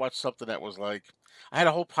 I wanted to watch something that was like I had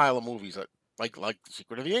a whole pile of movies like The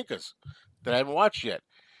Secret of the Incas that I haven't watched yet.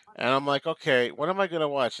 And I'm like, okay, what am I gonna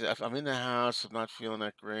watch? If I'm in the house, I'm not feeling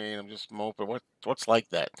that great. I'm just moping. What's like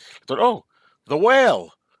that? I thought, oh, The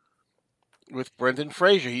Whale with Brendan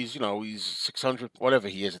Fraser. He's 600 whatever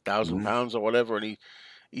he is, 1,000 Mhm. pounds or whatever, and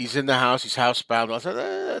he's in the house. He's housebound. I said,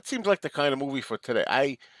 that seems like the kind of movie for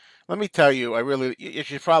today. Let me tell you, you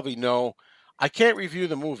should probably know, I can't review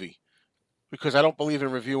the movie because I don't believe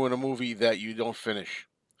in reviewing a movie that you don't finish.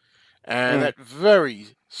 And Mm. that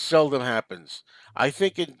very seldom happens. I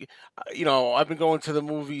think I've been going to the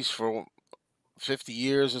movies for 50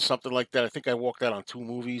 years or something like that. I think I walked out on two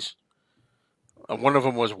movies. One of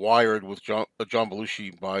them was Wired with John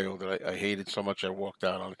Belushi bio that I hated so much I walked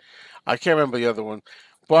out on it. I can't remember the other one.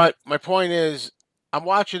 But my point is, I'm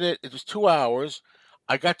watching it. It was 2 hours.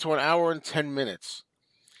 I got to an hour and 10 minutes.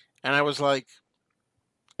 And I was like,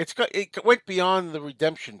 it went beyond the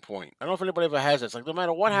redemption point. I don't know if anybody ever has it. It's like no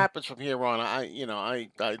matter what Mhm. happens from here on,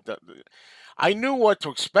 I knew what to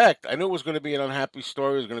expect. I knew it was going to be an unhappy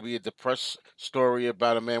story. It was going to be a depressed story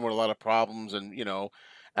about a man with a lot of problems, and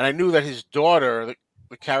I knew that his daughter,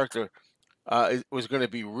 the character, was going to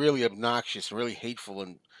be really obnoxious and really hateful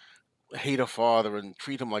and hate her father and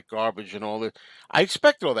treat him like garbage and all that. I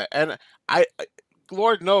expected all that, and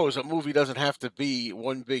Lord knows a movie doesn't have to be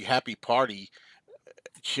one big happy party,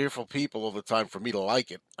 cheerful people all the time for me to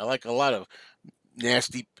like it. I like a lot of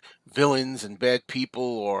nasty villains and bad people,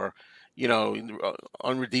 or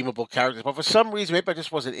unredeemable characters. But for some reason, maybe I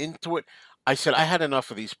just wasn't into it. I said I had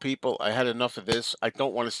enough of these people. I had enough of this. I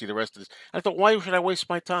don't want to see the rest of this. I thought, why should I waste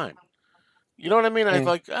my time? You know what I mean? I Mm.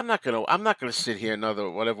 like I'm not gonna sit here another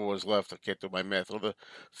whatever was left. I can't do my math. Another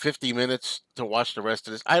 50 minutes to watch the rest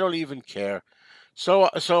of this. I don't even care. So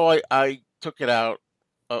I took it out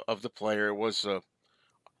of the player. It was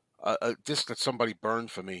a disc that somebody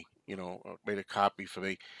burned for me. Made a copy for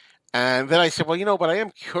me. And then I said, well, but I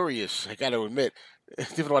am curious. I got to admit,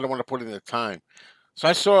 even though I don't want to put in the time. So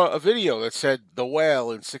I saw a video that said the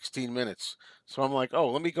whale in 16 minutes. So I'm like, oh,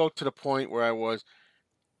 let me go to the point where I was.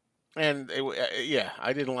 And yeah,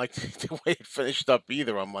 I didn't like the way it finished up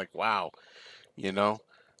either. I'm like, wow, you know.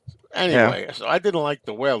 Yeah. Anyway, so I didn't like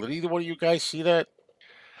the whale. Did either one of you guys see that?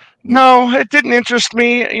 No, it didn't interest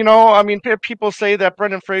me. I mean, people say that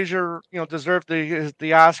Brendan Fraser, deserved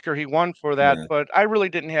the Oscar he won for that, Yeah. but I really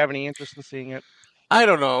didn't have any interest in seeing it. I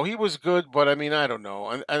don't know. He was good, but I mean, I don't know.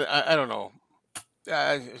 I don't know.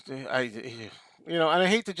 And I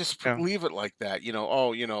hate to just Yeah. leave it like that.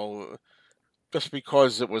 Just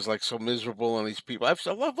because it was like so miserable and these people. I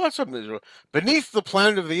love lots of miserable. Beneath the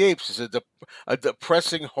Planet of the Apes is a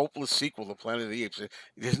depressing, hopeless sequel to Planet of the Apes.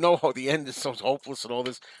 There's no hope. The end is so hopeless and all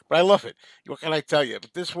this, but I love it. What can I tell you?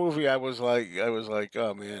 But this movie, I was like,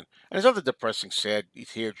 oh man. And there's other depressing, sad,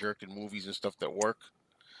 tear jerking movies and stuff that work.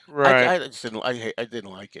 Right. I just didn't. I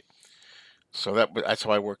didn't like it. So that's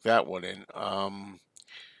how I worked that one in.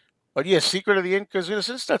 But yeah, Secret of the Incas.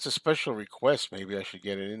 Since that's a special request, maybe I should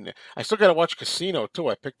get it in there. I still got to watch Casino too.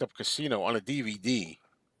 I picked up Casino on a DVD,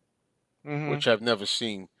 Hmm. which I've never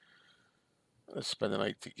seen. Let's spend the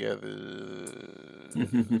night together.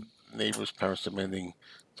 Neighbors, parents demanding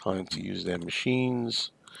time to use their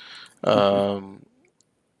machines. Um,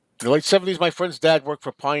 In the late 70s, my friend's dad worked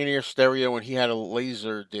for Pioneer Stereo and he had a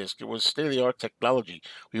laser disc. It was state of the art technology.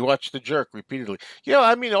 We watched The Jerk repeatedly.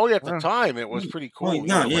 I mean, only at the Yeah. time it was pretty Oh cool.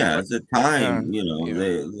 no, My yeah, friend, at the Yeah. time,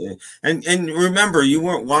 yeah. and remember, you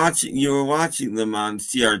weren't watching, you were watching them on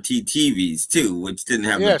CRT TVs too, which didn't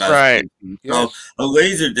have the Yes, best Right. pictures. So yes. a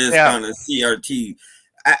laser disc Yeah. on a CRT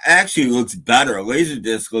actually looks better. A laser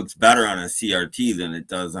disc looks better on a CRT than it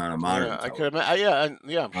does on a Yeah, modern I could television. imagine.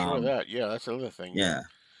 Yeah, I'm sure of Um, that. Yeah, that's another thing. Yeah.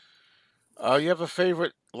 yeah, You have a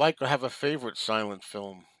favorite, or have a favorite silent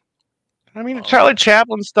film? I mean, Charlie Um,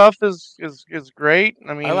 Chaplin stuff is great.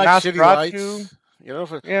 I I mean, like City Nosferatu. Lights. I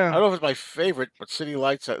Yeah. don't know if it's my favorite, but City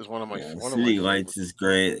Lights is yeah. one of my City Lights favorites. is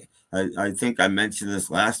great. I think I mentioned this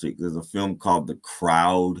last week. There's a film called The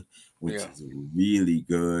Crowd, which Yeah. is really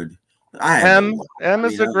good. I have a M. lot. M I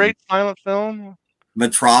is mean, a great silent film.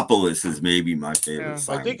 Metropolis is maybe my favorite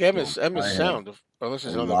Yeah. I think silent M film. is M is I have sound. Unless a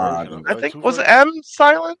there's another lot version of of. it. I Are there think two was versions? M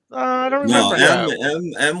silent. I don't No, remember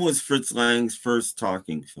now. M was Fritz Lang's first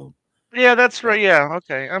talking film. Yeah, that's Yeah. right. Yeah.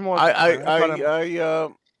 Okay. M I wasn't I silent. I thought M. I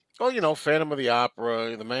I well, Phantom of the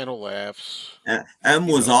Opera, The Man Who Laughs. M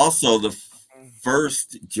You was know, also the Mm.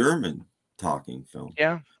 first German talking film.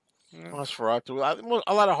 Yeah. Yeah. Nosferatu.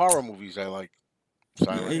 A lot of horror movies I like Yeah,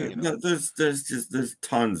 silent. Yeah. there's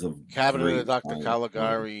tons of Cabinet of the great Dr. silent films.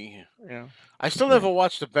 Caligari. Yeah. I still Yeah. never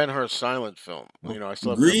watched the Ben Hur silent film. I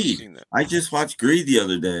still have never Greed. seen that. I just watched Greed the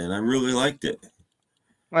other day and I really liked it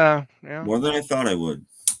Yeah. more than I thought I would.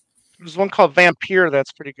 There's one called Vampire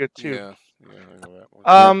that's pretty good too. Yeah, I know that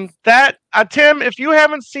one. Yep, That Tim, if you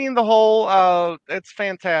haven't seen the whole, it's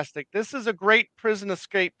fantastic. This is a great prison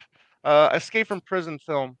escape from prison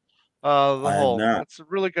film. The I have whole, not. it's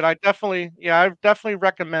really good. I definitely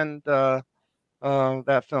recommend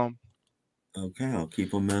that film. Okay, I'll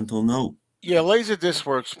keep a mental note. Yeah, Laserdisc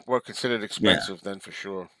were considered Yeah. expensive then for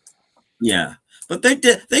sure. Yeah, but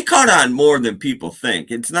they caught on more than people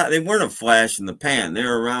think. It's not they weren't a flash in the pan. They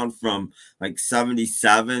were around from like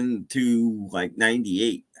 77 to like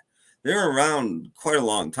 98. They were around quite a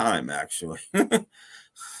long time actually.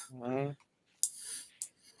 Mhm.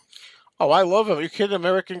 Oh, I love it. You kidding?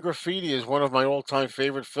 American Graffiti is one of my all-time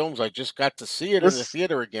favorite films. I just got to see it in the This,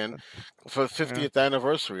 theater again for the yeah, 50th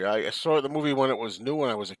anniversary. I saw the movie when it was new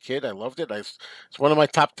when I was a kid. I loved it. It's one of my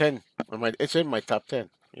top 10. It's in my top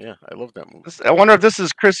 10. Yeah, I love that movie. I wonder if this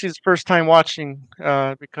is Chrissy's first time watching,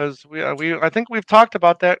 because we I think we've talked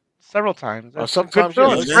about that several times. It's a good Sometimes, yeah,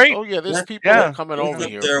 film. Yeah, it's there's great. that oh yeah, there's that people that are that Yeah, coming that's over yeah, up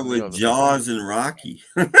here there from the with other. Jaws and Rocky.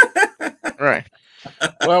 right.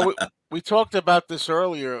 Well, we talked about this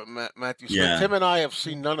earlier, Matthew Smith. Yeah. Tim and I have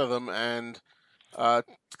seen none of them, and uh,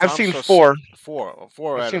 I've Tom seen saw 4. four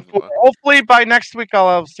I've out seen of them. 4. Hopefully by next week I'll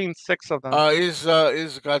have seen 6 of them. Is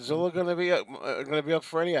Godzilla gonna be up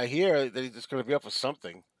for any? I hear that he's gonna be up for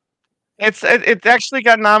something. It actually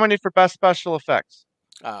got nominated for best special effects.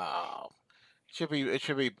 Oh, it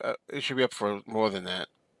should be up for more than that.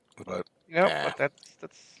 But Yep, yeah, but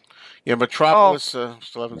that's yeah. oh, Metropolis, still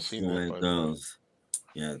haven't That's seen the that, way it but goes.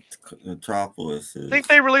 Yeah, Metropolis I think is.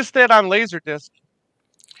 they released it on Laserdisc.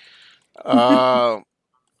 uh,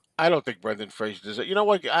 I don't think Brendan Fraser does it. You know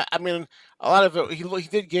what? I mean, a lot of it. He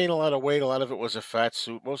did gain a lot of weight. A lot of it was a fat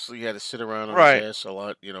suit. Mostly, he had to sit around on his Right. ass a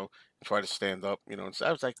lot. Try to stand up. And so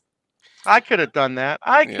I was like, I could have done that.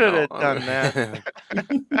 I you could know, have done that.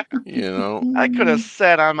 you know. I could have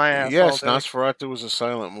sat on my ass all Yes, day. Nosferatu was a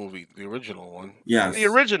silent movie, the original one. The Yes.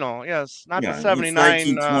 original, yes, not the Yeah, it's 79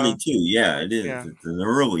 1922. Yeah, it is. yeah, It's an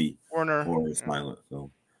early Warner. horror Yeah. silent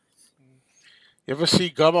film. You ever see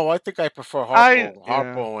Gummo? I think I prefer Yeah.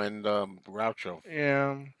 Harpo, and Groucho.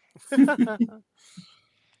 Yeah.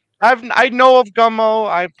 I know of Gummo.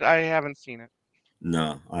 I haven't seen it.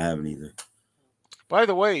 No, I haven't either. By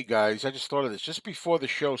the way, guys, I just thought of this. Just before the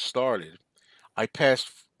show started, I passed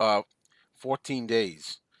 14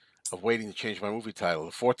 days of waiting to change my movie title.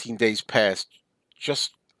 The 14 days passed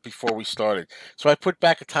just before we started. So I put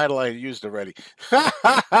back a title I had used already.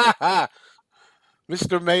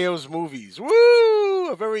 Mr. Mayo's movies.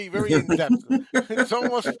 Woo! Very, very in depth. It's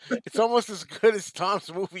almost as good as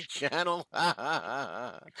Tom's movie channel.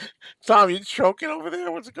 Tom, you choking over there?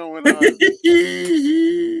 What's going on?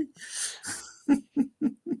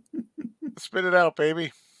 Spit it out,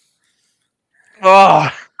 baby. Oh.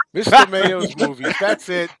 Mr. Mayo's movies. That's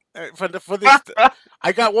it. For this,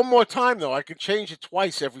 I got one more time though. I could change it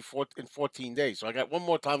twice in 14 days. So I got one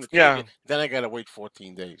more time to change Yeah. it. Then I got to wait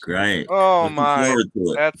 14 days. Great. Oh Looking my. forward to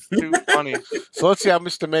it. That's too funny. So let's see how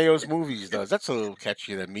Mr. Mayo's movies does. That's a little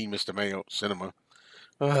catchier than Me, Mr. Mayo Cinema.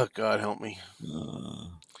 Oh God, help me. Uh,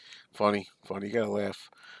 Funny. You gotta laugh.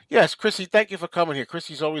 Yes, Chrissy, thank you for coming here.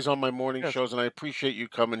 Chrissy's always on my morning Yes. shows, and I appreciate you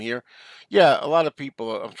coming here. Yeah, a lot of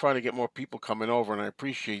people. I'm trying to get more people coming over, and I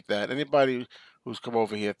appreciate that. Anybody who's come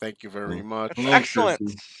over here, thank you very well, much. That's hello, excellent.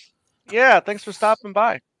 Chrissy. Yeah, thanks for stopping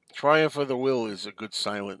by. Triumph of the Will is a good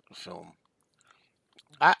silent film.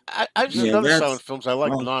 I've seen Yep. Yeah, other silent that's films I like,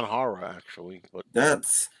 well, non-horror actually, but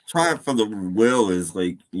that's Triumph for the Will is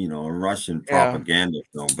like a Russian Yeah. propaganda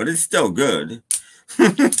film, but it's still good. The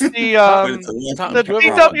Tom, But it's a Tom, the Russian do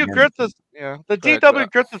you ever watch? D.W. propaganda film. Griffith, yeah, the Go ahead. D.W.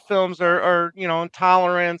 Griffith films are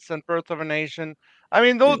Intolerance and Birth of a Nation. I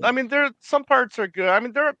mean those. Yeah, I mean there some parts are good. I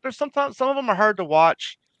mean there's sometimes some of them are hard to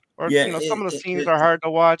watch, or yeah. some of the scenes are hard to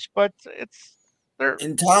watch. But they're.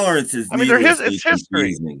 Intolerance is I mean needlessly it's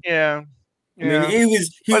history. confusing. Yeah, I mean, yeah.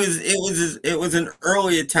 But it was an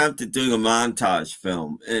early attempt at doing a montage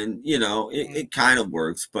film, and it kind of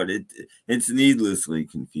works, but it's needlessly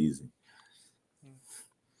confusing.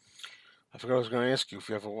 I forgot I was going to ask you if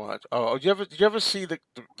you ever watched. Oh, did you ever see did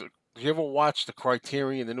you ever watch the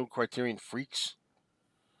new Criterion Freaks?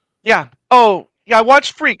 yeah. Oh yeah. I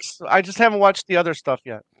watched Freaks. I just haven't watched the other stuff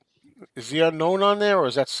yet. Is the Unknown on there, or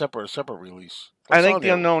is that a separate release? I What's think on the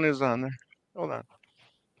there? Unknown is on there. Hold on.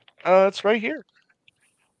 It's right here.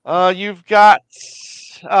 You've got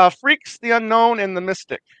Freaks, the Unknown, and the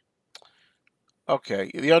Mystic.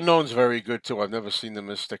 Okay, the Unknown's very good too. I've never seen the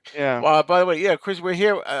Mystic. Yeah. By the way, yeah, Chris, we're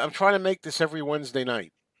here. I'm trying to make this every Wednesday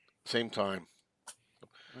night, same time.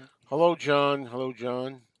 Hello, John. Hello,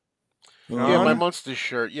 John. Yeah, my John. Hello, Monster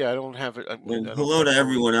shirt. Yeah, I don't have it. I and don't. hello to Can't really,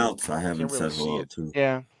 everyone else I can't haven't really said see hello it. to.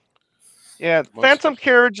 Yeah. Yeah. Monster. Phantom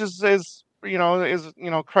Carriage is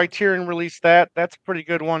Criterion released that. That's a pretty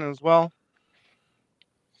good one as well.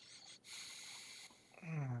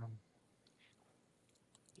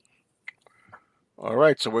 All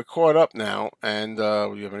right, so we're caught up now, and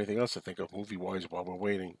do you have anything else to think of movie-wise while we're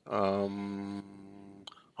waiting? Um,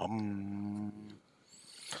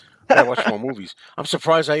 gotta watch more movies. I'm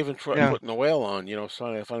surprised I even tried Yeah. putting the whale on.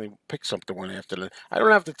 So I finally picked something one after that. I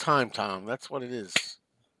don't have the time, Tom. That's what it is.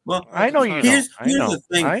 Well, I don't I have the know you time. don't. I here's know. the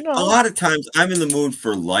thing. I A know. lot of times I'm in the mood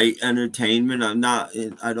for light entertainment.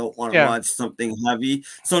 I don't want to Yeah. watch something heavy.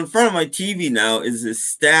 So in front of my TV now is this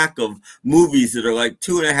stack of movies that are like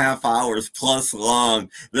 2.5 hours plus long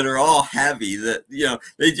that are all heavy that,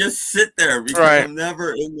 they just sit there because Right. I'm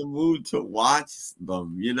never in the mood to watch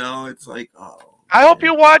them. It's like, oh. I hope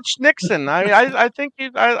you watch Nixon. I think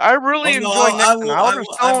I Oh really no, enjoy I Nixon. will, I Oliver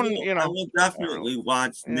will, I Stone, will, I will uh, definitely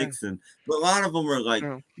watch yeah, Nixon. But a lot of them are like,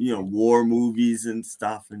 yeah, war movies and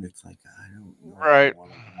stuff, and it's like I don't know if I right.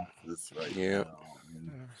 want to watch this right Yeah. now.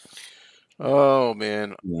 And Oh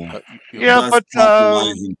man. yeah, You Yeah, know, less but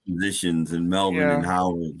compromising positions in Melvin yeah. and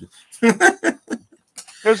Howard.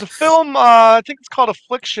 There's a film, I think it's called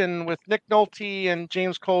Affliction with Nick Nolte and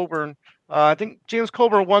James Coburn. I think James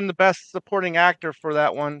Coburn won the Best Supporting Actor for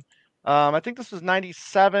that one. I think this was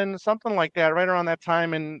 '97, something like that, right around that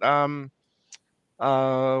time. And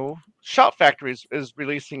Shout Factory is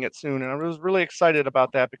releasing it soon, and I was really excited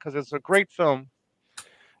about that because it's a great film.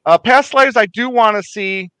 Past Lives, I do want to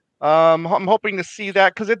see. I'm hoping to see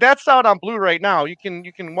that because that's out on Blue right now. You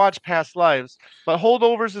can watch Past Lives, but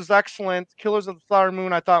Holdovers is excellent. Killers of the Flower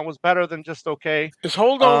Moon I thought was better than just okay. is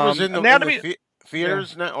Holdovers in the Anatomy, yeah,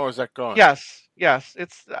 theaters now, or is that gone? yes, yes.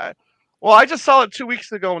 It's well, I just saw it 2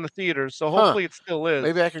 weeks ago in the theaters, so Huh. hopefully it still is.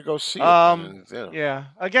 Maybe I could go see it then. Um, And, you know. yeah.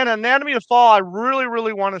 Again, Anatomy of Fall, I really,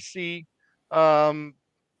 really want to see. Um,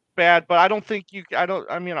 Bad, but I don't think you. I don't.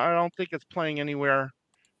 I mean, I don't think it's playing anywhere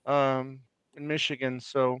um in Michigan.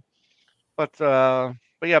 So, but uh,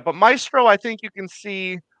 but yeah, but Maestro, I think you can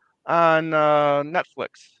see on Netflix.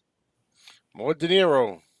 More De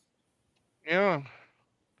Niro. Yeah,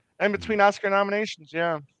 and between Oscar nominations,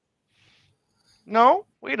 yeah. No,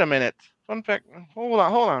 wait a minute. Fun fact. Hold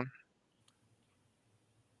on, hold on.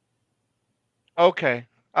 Okay,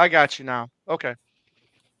 I got you now. Okay,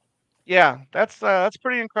 yeah, that's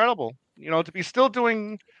pretty incredible. To be still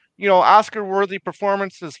doing, Oscar-worthy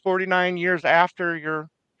performances 49 years after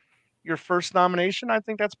your first nomination, I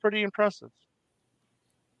think that's pretty impressive.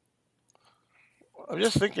 I'm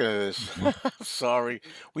just thinking of this. Sorry,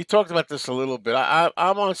 we talked about this a little bit. I'm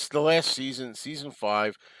on the last season, season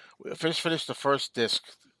five. We finished the first disc.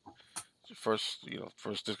 First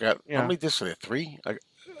disc. How Yeah. many discs are there? Three. I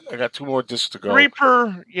got two more discs to Three go.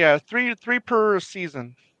 per, yeah, three per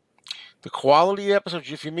season. The quality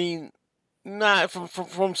episodes, if you mean, nah,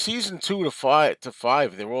 from season two to five,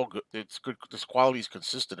 they're all good. It's good. This quality is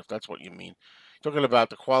consistent. If that's what you mean, talking about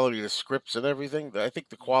the quality of the scripts and everything. I think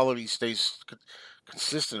the quality stays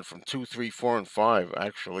consistent from two, three, four, and five.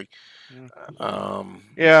 Actually, Mm. um,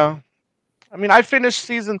 Yeah. I mean, I finished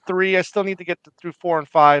season three. I still need to get through four and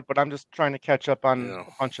five, but I'm just trying to catch up you on know,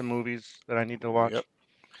 a bunch of movies that I need to yep. watch.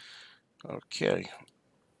 Okay.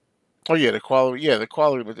 Oh yeah, the quality. Yeah, the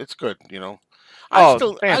quality, but it's good. Oh, it's I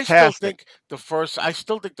still fantastic. think I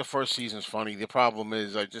still think the first season's funny. The problem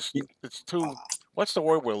is, it's too. What's the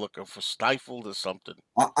word we're looking for? Stifled or something.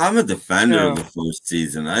 I'm a defender of Yeah. the first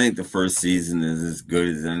season. I think the first season is as good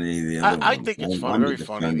as any of the other I ones. think it's fun, I'm a very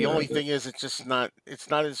funny. The defender only of it. thing is, it's just not. It's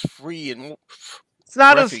not as free and breathy. It's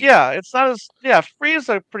not as yeah. Freeze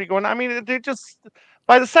are pretty good. I mean, they just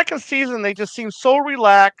by the second season they just seem so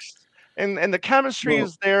relaxed, and the chemistry Well,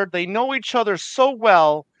 is there. They know each other so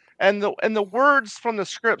well, and the words from the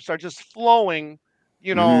scripts are just flowing.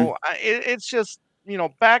 hmm It's just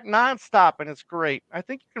back nonstop, and it's great. I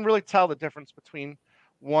think you can really tell the difference between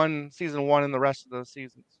season one and the rest of those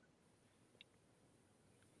seasons.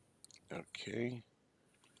 Okay.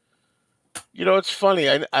 It's funny.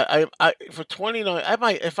 For 29, I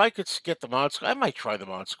might if I could get the Mod Squad, I might try the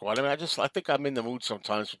Mod Squad. I mean, I think I'm in the mood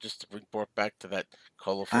sometimes for just to bring brought back to that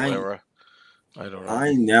colorful I era. I don't know.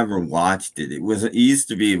 I never watched it. It used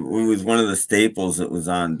to be. It was one of the staples. It was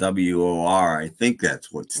on WOR. I think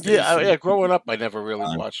that's what Yeah, station. yeah. Growing up, I never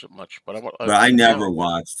really watched it much, but But I now. never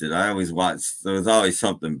watched it. I always watched. There was always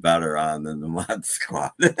something better on than the Mod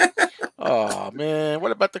Squad. Oh man,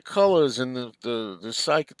 what about the colors and the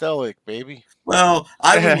psychedelic, baby? Well,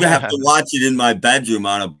 I would have to watch it in my bedroom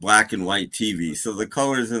on a black and white TV, so the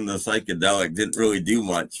colors and the psychedelic didn't really do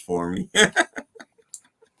much for me.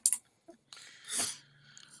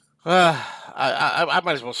 I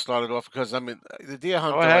might as well start it off because I mean the Deer Go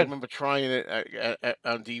Hunter. I ahead. remember trying it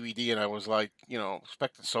on DVD, and I was like,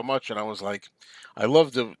 expecting so much, and I was like, I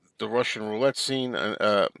love the Russian roulette scene, and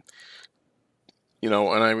I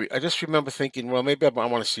just remember thinking, well, maybe I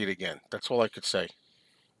want to see it again. That's all I could say.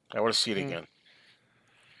 I want to see it Mm. again.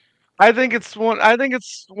 I think it's one. I think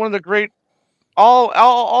it's one of the great.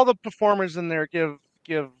 All the performers in there give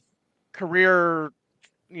career,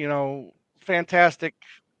 fantastic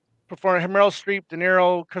performance. Meryl Streep, De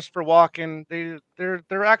Niro, Christopher Walken,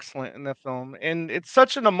 they're excellent in that film, and it's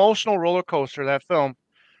such an emotional roller coaster. That film,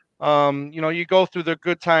 you go through the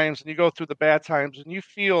good times and you go through the bad times, and you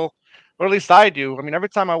feel, or at least I do. I mean, every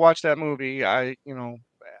time I watch that movie,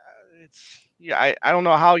 it's yeah. I don't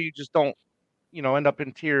know how you just don't end up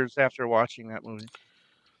in tears after watching that movie.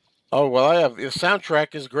 Oh well, I have the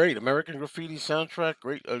soundtrack is great. American Graffiti soundtrack,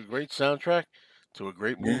 great, a great soundtrack to a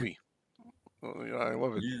great Yeah, movie. Oh, yeah, I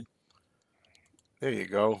love it. yeah. There you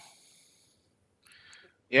go. And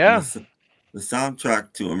Yeah. the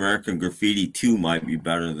soundtrack to American Graffiti 2 might be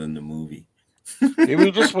better than the movie. Yeah,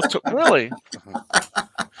 we just were Really?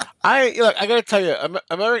 I gotta tell you,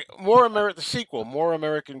 the sequel, More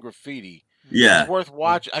American Graffiti, is Yeah, worth Mm.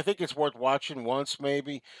 watch. I think it's worth watching once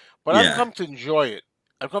maybe, but I've yeah. come to enjoy it.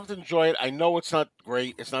 I've come to enjoy it. I know it's not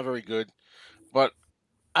great. It's not very good, but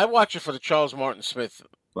I watch it for the Charles Martin Smith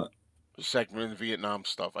But segment in Vietnam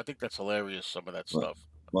stuff. I think that's hilarious. Some of that but stuff.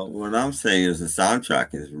 but what I'm saying is the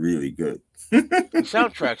soundtrack is really good. The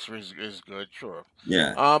soundtracks is good, sure.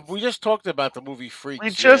 Yeah, We just talked about the movie We Freaks. Yeah,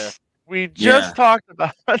 just we yeah. just talked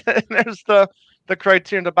about it. And there's the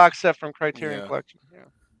Criterion, the box set from Criterion yeah, Collection. Yeah.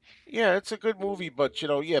 yeah. It's a good movie, but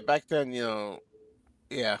yeah, back then, yeah.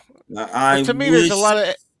 I But to me, there's a wish lot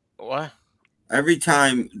of what? every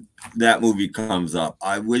time that movie comes up,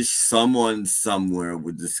 I wish someone somewhere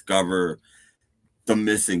would discover the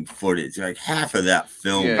missing footage. Like half of that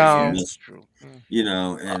film Yeah, is yeah, No. that's missing, true. Mm.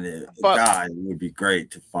 Uh, and but God, it would be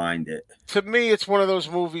great to find it. to me, it's one of those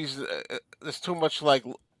movies. That's too much like.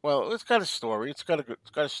 Well, it's got a story. It's got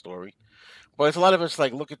a story. But it's a lot of it's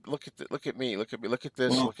like look at me, look at me, look at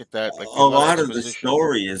this, Well, look at that. Like a a lot of lot of the exposition.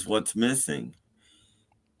 story is what's missing,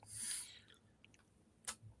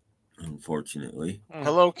 unfortunately. Mm.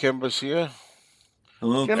 Hello, Kimber's here.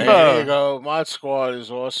 Hello, Hey, Kim. there you Kimba. go. Mod Squad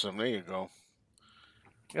is awesome. There you go.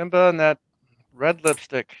 Kimba and that red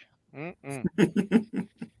lipstick. Mm-mm.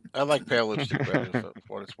 I like pale lipstick better for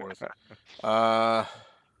what it's worth. Uh,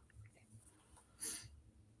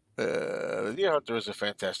 The Deer Hunter is a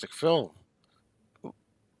fantastic film.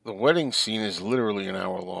 The wedding scene is literally an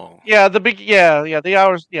hour long. Yeah, yeah, the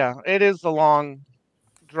hours, yeah, it is a long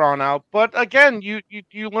drawn out, but again, you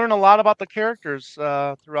learn a lot about the characters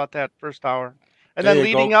throughout that first hour. And There then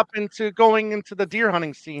you leading go. up into going into the deer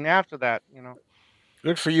hunting scene after that, you know.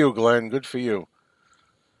 Good for you, Glenn. Good for you.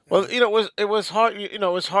 Yeah. Well, it was hard. It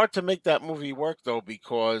was hard to make that movie work though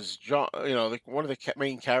because John, one of the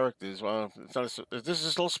main characters. Well, it's not. This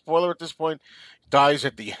is still a spoiler at this point. Dies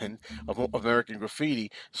at the end of American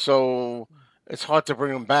Graffiti, so it's hard to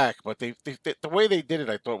bring him back. But the way they did it,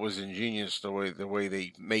 I thought was ingenious. The way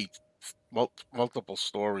they made multiple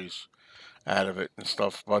stories out of it and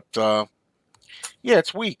stuff. But yeah,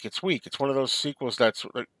 it's weak. It's weak. It's one of those sequels that's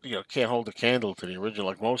can't hold a candle to the original,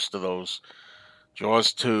 like most of those.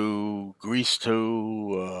 Jaws 2, Grease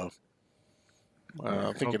 2. I'm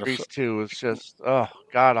Oh, thinking of Grease 2 is just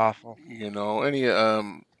god awful. any. How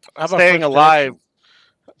about Staying French Alive. Connection?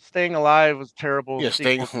 Staying Alive was a terrible Yeah,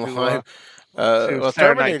 Staying sequel Alive. to Well,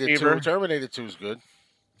 Saturday Night Terminator 2. Fever. Terminator 2 is good.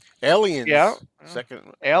 Yeah. Aliens Yeah. second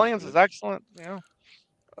is Aliens is good. excellent. Yeah.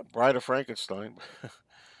 Bride of Frankenstein.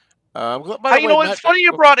 By I, the you way, know, it's Matt. funny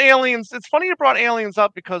you brought aliens. It's funny you brought aliens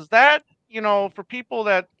up because that, for people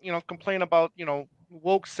that complain about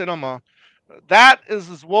woke cinema, that is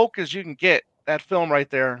as woke as you can get. That film right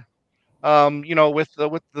there. With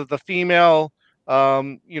the female,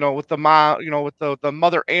 with the mom, with the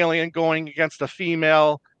mother alien going against the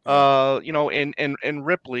female, Yeah. in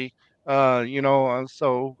Ripley,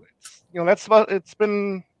 so it's that's about it's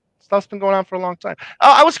been stuff's been going on for a long time.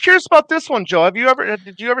 I was curious about this one, Joe.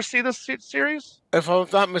 Did you ever see this series? If I'm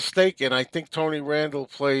not mistaken, I think Tony Randall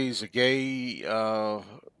plays a gay.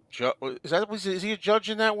 Is he a judge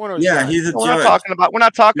in that one, or is he Yeah, not? he's a No, we're not judge. talking about we're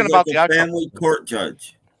not talking He's like about the a odd couple. family court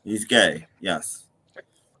judge. He's gay. Yes.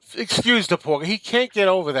 Excuse the poor. He can't get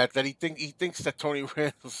over that he thinks that Tony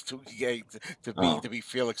Randall's too gay Oh, to be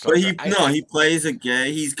Felix but Leiter. he no, he plays a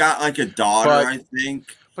gay. He's got like a daughter, But I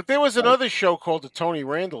think. there was Like, another show called the Tony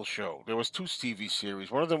Randall Show. There was two TV series.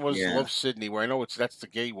 One of them was yeah, Love Sydney, where I know that's the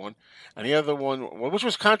gay one, and the other one, which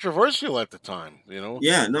was controversial at the time.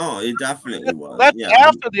 yeah. No, it definitely was. That's Yeah.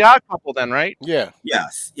 after the odd couple, then, right? Yeah.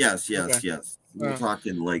 Yes, yes, Okay. yes, yes. We're Uh,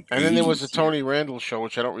 talking like And then there was the 80s here. Tony Randall Show,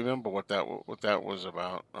 which I don't remember what that was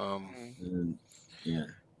about. mm. And, yeah.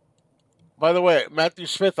 By the way, Matthew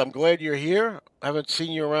Smith, I'm glad you're here. I haven't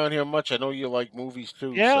seen you around here much. I know you like movies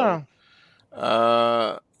too, so Yeah.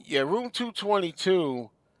 yeah, Room 222.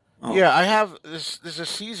 Oh, Yeah, I have this. There's a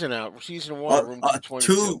season out, season one of Room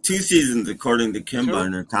 222. two seasons according to Kimba Two?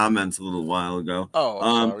 in her comments a little while ago. Oh,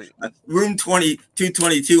 I'm sorry. Room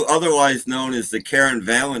 222, otherwise known as the Karen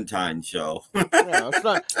Valentine Show. Yeah,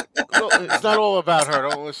 it's not all about her.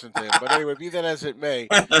 Don't listen to him. But anyway, be that as it may,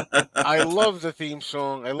 I love the theme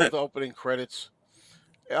song. I love the opening credits.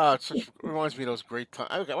 It reminds me of those great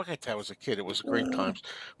times. What can I tell? I was a kid. It was great times.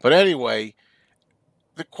 But anyway,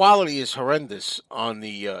 the quality is horrendous on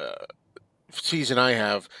the season I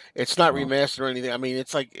have. It's not Oh, remastered or anything. I mean,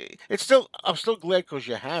 it's like it's still. I'm still glad because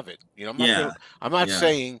you have it. You know, I'm not gonna. yeah, I'm not yeah,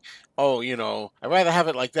 saying, oh, I'd rather have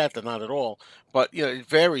it like that than not at all. But it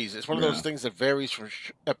varies. It's one of those yeah, things that varies from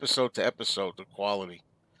episode to episode, the quality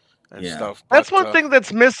and yeah, stuff. But That's one thing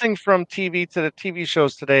that's missing from TV to the TV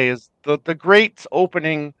shows today is the great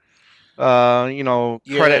opening, credit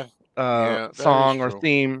yeah, yeah, that is song or true.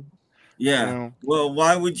 theme. You yeah. know, Well,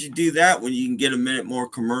 why would you do that when you can get a minute more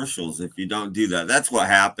commercials if you don't do that? That's what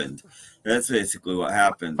happened. That's basically what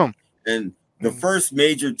happened. Hmm. And the Mm. first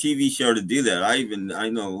major TV show to do that, I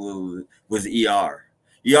know a little, was ER.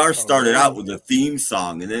 ER Oh, started really? out with a theme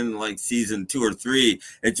song, and then like season 2 or 3,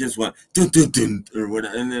 it just went dun dun dun or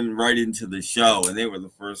whatever, and then right into the show, and they were the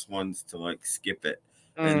first ones to like skip it,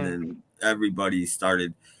 and Mm. then everybody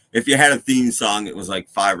started. If you had a theme song, it was like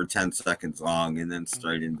 5 or 10 seconds long, and then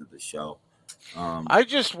straight into the show. Um, I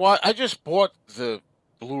just bought the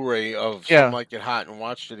Blu-ray of Some Yeah. Like It Hot and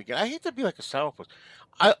watched it again. I hate to be like a sourpuss.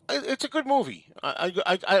 It's a good movie. I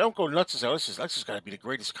don't go nuts and say, oh, this has got to be the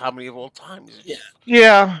greatest comedy of all time. It's yeah, just,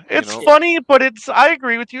 Yeah, you it's know. funny, but I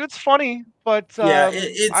agree with you. It's funny, but yeah,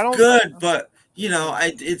 it's I don't. good, but Yeah.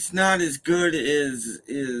 it's not as good as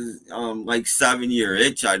like 7 Year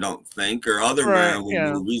Itch, I don't think, or other Right. Maryland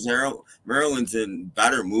Yeah. movies. Maryland's in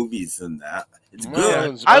better movies than that. It's Yeah.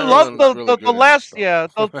 good. Maryland's really The good in this last, stuff. yeah,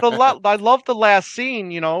 I love the last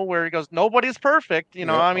scene, where he goes, "Nobody's perfect,"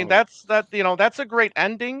 Yeah. I mean, Oh, yeah. that's a great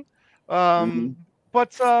ending. Hmm.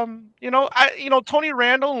 But Tony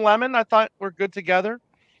Randall and Lemon, I thought were good together,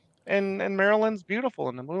 and Marilyn's beautiful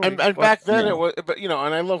in the movie. And But back then it Yeah, was, but and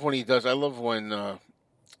I love when he does. I love when,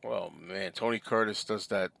 well, man, Tony Curtis does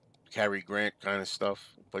that Cary Grant kind of stuff.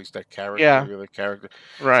 Plays that character, yeah, the other character,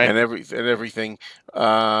 right. and everything.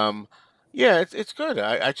 Um, yeah, it's good.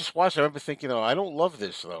 I just watched. I remember thinking, oh, I don't love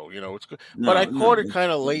this though. It's good, but I no, caught no. it kind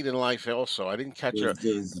of late in life. Also, I didn't catch it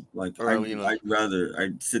There's like early.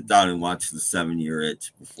 I'd sit down and watch the 7 Year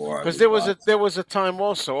Itch before I Because would watch. there was a time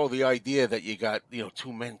also. Oh, the idea that you got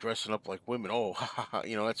two men dressing up like women. Oh, ha, ha,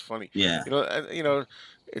 ha, that's funny. Yeah,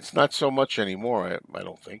 It's not so much anymore. I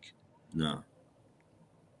don't think. no.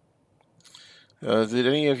 Did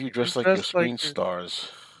any of you You dress like your dress like screen your. stars?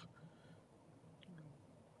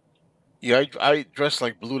 Yeah, I dressed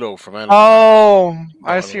like Bluto from Animal House. Oh, No,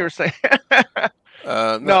 I I don't see what you're know. saying.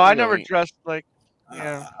 No, Not I never really. dressed like.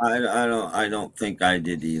 Yeah. I don't think I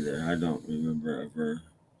did either. I don't remember ever.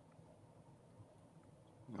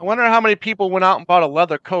 I wonder how many people went out and bought a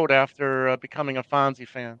leather coat after becoming a Fonzie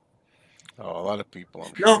fan. Oh, a lot of people,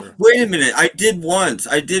 I'm No, sure. wait a minute. I did once.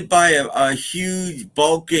 I did buy a huge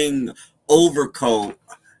bulking overcoat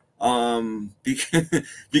because,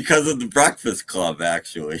 because of the Breakfast Club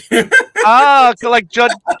actually. Ah, like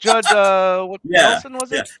Judd, what Yeah, Nelson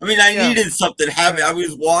was yeah. it? I mean, I Yeah, needed something heavy. right. I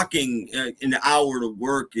was walking an hour to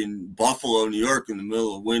work in Buffalo, New York, in the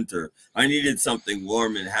middle of winter. I needed something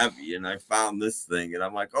warm and heavy, and I found this thing, and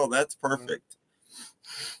I'm like, "Oh, that's Mm. perfect."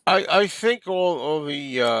 I think all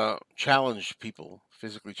the challenged people,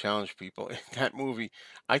 physically challenged people in that movie,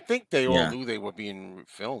 I think they all Yeah. knew they were being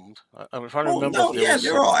filmed. I'm trying to Oh remember if no, there yeah, was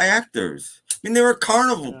they're some. all actors. I mean, they were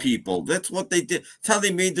carnival Yeah. people. That's what they did. That's how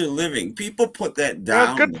they made their living. People put that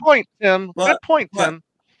Yeah, good down, point, Tim. but Good point, but Tim.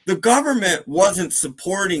 the government wasn't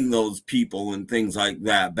supporting those people and things like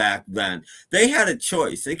that back then. They had a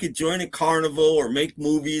choice. They could join a carnival or make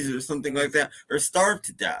movies or something Mm. like that, or starve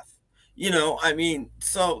to death. I mean,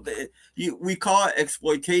 so we call it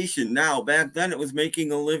exploitation now. Back then, it was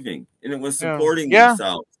making a living and it was Yeah. supporting Yeah,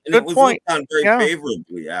 themselves, and it good was point. looked on very Yeah,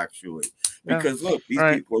 favorably, actually, yeah. because look, these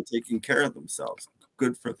Right, people are taking care of themselves.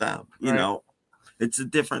 Good for them. right. It's a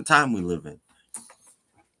different time we live in.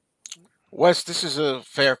 Wes, this is a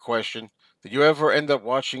fair question. Did you ever end up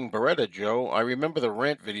watching Beretta, Joe? I remember the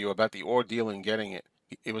rant video about the ordeal in getting it.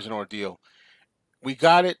 It was an ordeal. We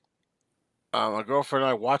got it. My girlfriend and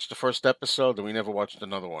I watched the first episode, and we never watched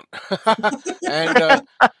another one. And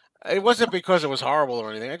it wasn't because it was horrible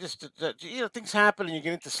or anything. I just, things happen, and you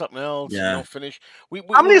get into something else, and you Yeah, don't finish. How We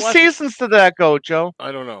many watched it. seasons did that go, Joe?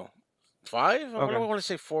 I don't know, 5. What do I Okay. want to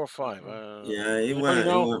say? 4 or 5. Mm. yeah, it Anybody went it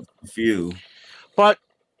know? went a few. But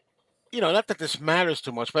not that this matters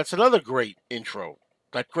too much. But it's another great intro.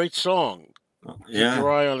 That great song, "Keep Yeah,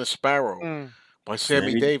 Your Eye on the Sparrow" Mm. by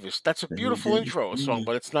Sammy Sammy, Davis. That's a Sammy beautiful Davis. intro song, Yeah,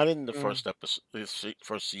 but it's not in the Mm. first episode,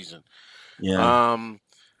 first season. yeah, Um,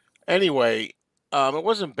 Anyway, it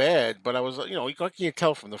wasn't bad, but I was, you can't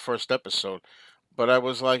tell from the first episode. But I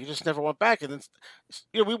was like, it just never went back. And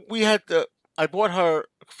then, we had the. I bought her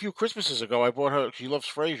a few Christmases ago. I bought her. She loves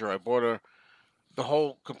Frasier. I bought her the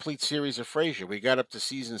whole complete series of Frasier. We got up to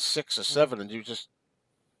season 6 or Mm. 7, and you just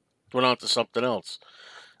went on to something else.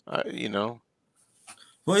 You know,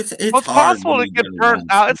 Well, Well, it's it's hard possible when to you get get a burnt long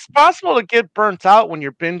out. It's season. possible to get burnt out when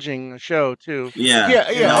you're binging a show too. Yeah, yeah,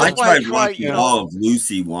 You yeah. no, I That's know? why I tried try. watching Yeah. all of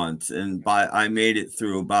Lucy once, and I made it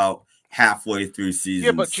through about halfway through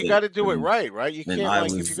Yeah, season but you got six, to do it right, right? You and can't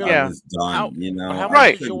like if you're I gonna Yeah. was how done. You know, how I much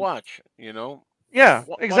Right. did you couldn't. watch? You know, Yeah.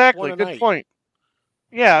 watch one Exactly. a Good night. point.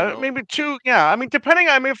 You Yeah. know, Maybe two. Yeah. I mean, depending.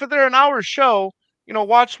 I mean, if they're an hour show,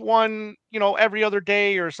 watch one. Every other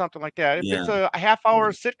day or something like that. If it's Yeah, a half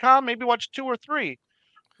hour right. sitcom, maybe watch two or three.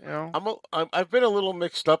 You know. I've been a little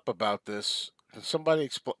mixed up about this. Can somebody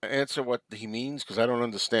answer what he means? Because I don't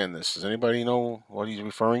understand this. Does anybody know what he's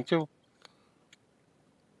referring to?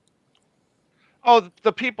 Oh,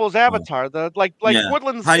 the people's Oh, avatar. The like yeah.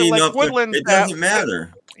 Woodlands. How do you know Like if they're? Woodlands. It doesn't Wait.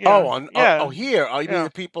 matter. Oh, Yeah. Yeah. here. Oh, you mean Yeah.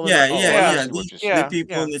 the people in the? Yeah, Oh, yeah, I Yeah. yeah. see what you're The Yeah. saying.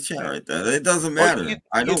 people Yeah. in the chat Yeah. right there. It doesn't Well, matter.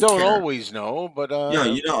 I you don't don't care. always know, but Yeah,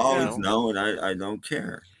 you don't you always know, know, and I don't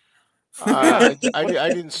care. Yeah. I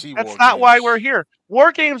didn't see That's War not why we're Games. here.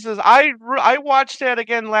 War Games is I watched that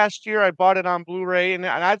again last year. I bought it on Blu-ray and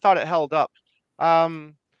I thought it held up.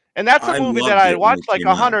 Um, and that's a I movie that loved I it when watched it like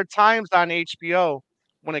came out. 100 times on HBO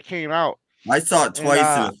when it came out. I saw it And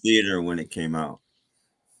twice in a theater when it came out.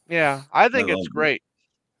 yeah, I I think it's loved it. great.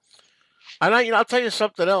 And I'll tell you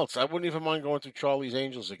something else. I wouldn't even mind going through Charlie's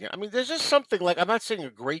Angels again. I mean, there's just something like I'm not saying a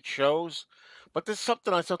great shows, but there's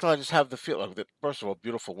something I sometimes I just have the feel like that. First of all,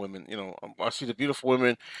 beautiful women. I see the beautiful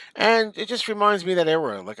women, and it just reminds me of that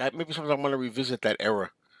era. Like maybe sometimes I want to revisit that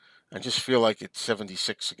era and just feel like it's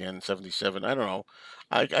 '76 again, '77. I don't know.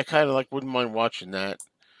 I kind of like wouldn't mind watching that.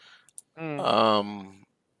 Mm, Um,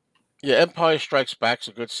 yeah, Empire Strikes Back's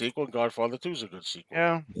a good sequel. And Godfather 2 is a good sequel.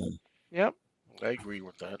 yeah. Yeah. Yep. I agree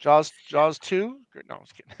with that. Jaws 2. No, I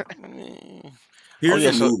was kidding. Mm. Oh Here's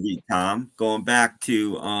yeah, a so movie, Tom, going back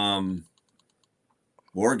to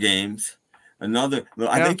War Games. Another, well,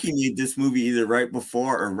 I Yeah. think he made this movie either right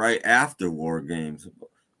before or right after War Games.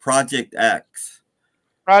 Project X.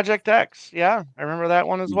 Project X. Yeah, I remember that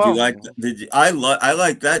one as Did you well. like? mhm. Did you? I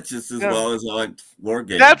like that just as Yeah. well as I liked War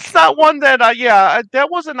That's Games. not one that that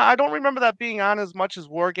wasn't. I don't remember that being on as much as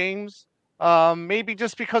War Games. Maybe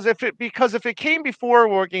just because if it came before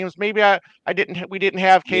War Games, maybe I didn't we didn't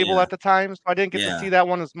have cable Yeah, at the time, so I didn't get to see yeah. that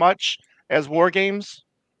one as much as War Games.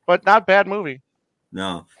 But not bad movie.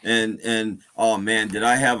 No, and oh man, did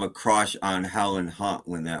I have a crush on Helen Hunt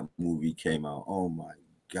when that movie came out? Oh my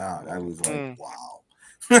god, I was like, Mm, wow.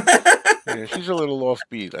 Yeah, she's a little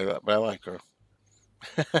offbeat, but I like her.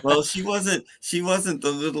 Well, she wasn't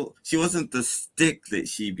the stick that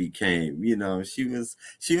she became. You know, she was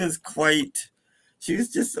quite she was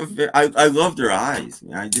just I loved her eyes.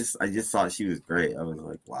 Man. I just thought she was great. I was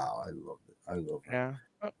like, wow, I loved it. I love her. yeah.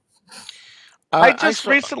 I I just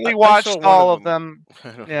saw recently I saw watched one of all of them. them.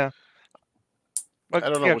 Yeah, but I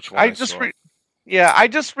don't know yeah, which one I saw. I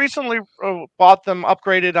just recently bought them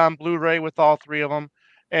upgraded on Blu-ray with all three of them,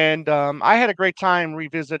 and I had a great time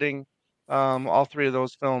revisiting all three of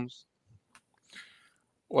those films.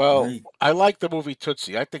 Well, Right. I like the movie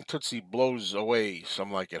Tootsie. I think Tootsie blows away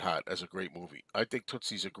Some Like It Hot as a great movie. I think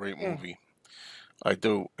Tootsie's a great Mm, movie. I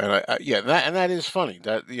do, and yeah, that is funny.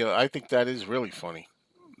 I think that is really funny.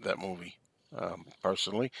 That movie,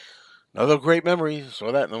 personally, another great memory.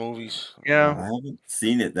 Saw that in the movies. yeah. I haven't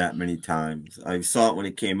seen it that many times. I saw it when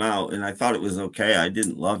it came out, and I thought it was okay. I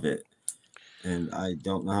didn't love it, and I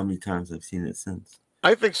don't know how many times I've seen it since.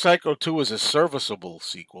 I think Psycho 2 is a serviceable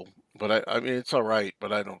sequel, but I mean it's all right,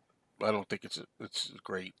 but I don't think it's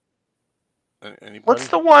great. What's Anybody?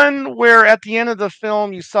 the one where at the end of the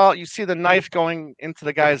film you see the knife going into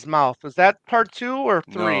the guy's mouth? Is that part two or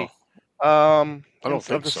No, three? I don't Of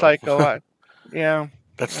think the so. Psycho. Yeah,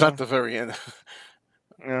 That's not yeah, the very end.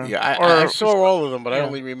 yeah. Yeah, I Or saw all of them, but I yeah.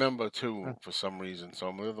 only remember two for some reason.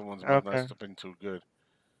 So the other ones Okay. must have been too good.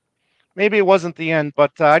 Maybe it wasn't the end,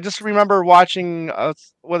 but I just remember watching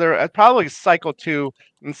whether probably Psycho 2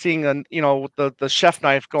 and seeing the chef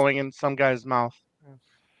knife going in some guy's mouth.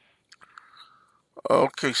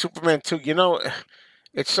 Okay, Superman 2.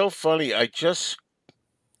 It's so funny. I just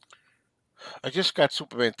got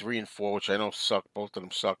Superman 3 and 4, which I know suck. Both of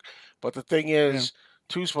them suck. But the thing Yeah. is,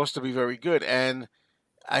 2's supposed to be very good, and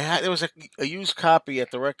there was a used copy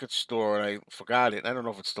at the record store, and I forgot it. I don't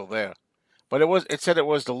know if it's still there. But it said it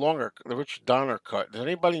was the Richard Donner cut. Does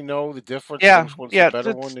anybody know the difference and Yeah, which one's the yeah,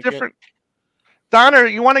 better one it's to get? different. Donner,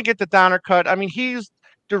 you want to get the Donner cut. I mean, he was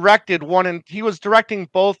directing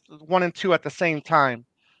both one and two at the same time.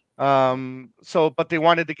 But they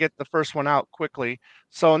wanted to get the first one out quickly.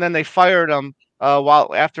 So, and then they fired him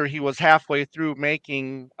while after he was halfway through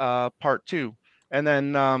making part two. And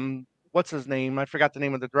then what's his name? I forgot the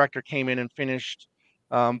name of the director came in and finished.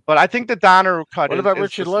 But I think the Donner cut What about is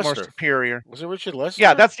Richard just more Lester? superior. Was it Richard Yeah,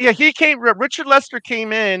 Lester? that's he came. Richard Lester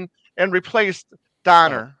came in and replaced Oh,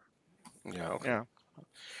 Donner. yeah, okay. Yeah,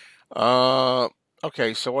 Uh,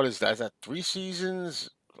 okay. So what is that? Is that 3 seasons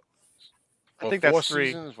I or think four that's three.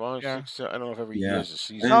 seasons? Five, Yeah. six, seven? I don't know if every year Yeah, is a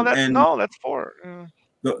season. No, and that and no, that's four. Yeah.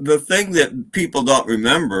 the thing that people don't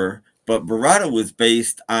remember, but Barada was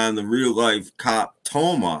based on the real life cop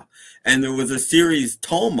Toma, and there was a series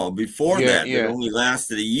Toma before Yeah, that yeah. only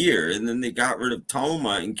lasted a year, and then they got rid of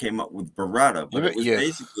Toma and came up with Barada, but it was Yeah.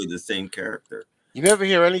 basically the same character. You never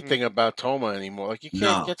hear anything Mm. about Toma anymore. Like you can't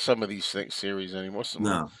No, get some of these series anymore.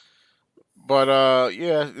 no. But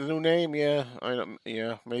yeah, the new name, yeah, I don't,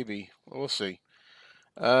 yeah, maybe we'll see.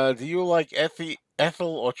 Do you like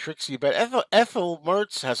Ethel or Trixie better? Ethel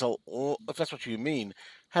Mertz has if that's what you mean,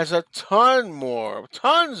 has a tons more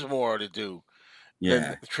to do than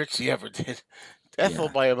Yeah, Trixie ever did. Ethel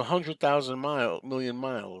yeah, by 100,000 miles.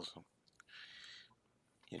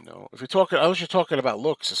 If you're talking, unless you're talking about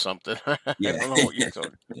looks or something, I yeah. don't know what you're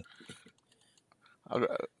talking. I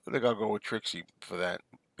think I'll go with Trixie for that,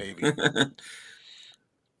 maybe.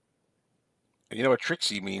 And you know what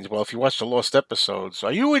Trixie means? Well, if you watch the lost episodes,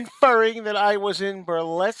 are you inferring that I was in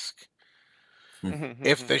burlesque?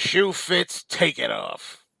 If the shoe fits, take it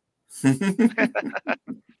off. That's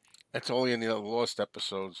only in the lost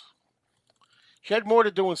episodes. She had more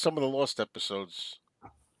to do in some of the lost episodes.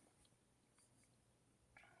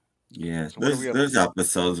 Yeah, So what are there's we up? there's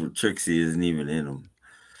episodes where Trixie isn't even in them.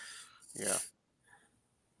 Yeah.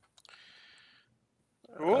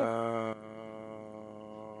 Cool. Uh,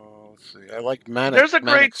 let's see. I like There's a Manic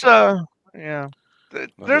great Side. yeah. Another.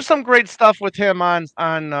 There's some great stuff with him on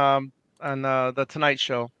the Tonight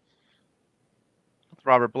Show with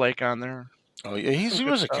Robert Blake on there. Oh yeah, Some he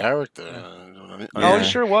good was a stuff. character. Yeah. Oh, he Yeah,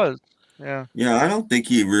 sure was. Yeah. yeah. I don't think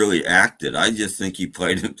he really acted. I just think he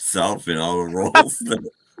played himself in all the roles that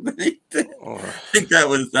he did. Oh, I think that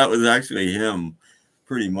was actually him,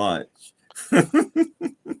 pretty much.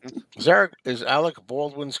 is Alec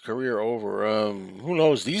Baldwin's career over? Who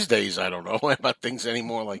knows? These days, I don't know about things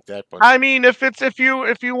anymore like that. But I mean, if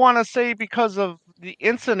you want to say because of the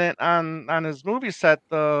incident on his movie set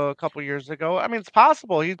a couple years ago, I mean, it's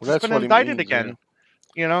possible he's well, just that's been what he indicted means.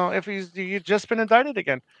 Yeah. again. If he's just been indicted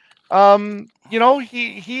again.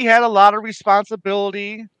 He had a lot of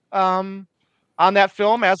responsibility on that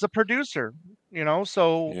film as a producer.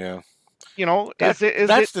 So Yeah. That is it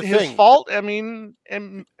that's the his thing. fault? I mean,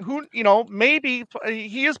 and maybe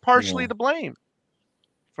he is Yeah, partially to blame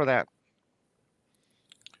for that.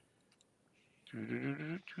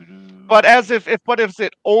 But as if is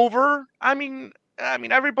it over? I mean,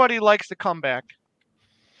 everybody likes to come back,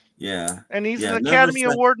 yeah, and he's an yeah. Never Academy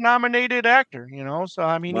said. Award nominated actor. So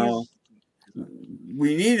I mean, Well, he's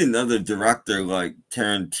we need another director like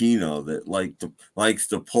Tarantino that likes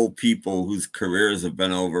to pull people whose careers have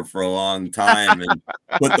been over for a long time and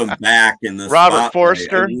put them back in the Robert spotlight. I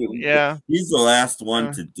Forster. mean, Yeah. he's the last one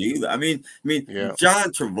Uh, to do that. I mean, Yeah.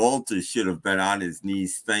 John Travolta should have been on his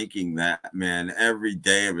knees thanking that man every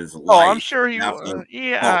day of his oh, I'm life sure he. after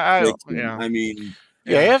Yeah. Pulp I don't. Fiction. Yeah. I mean,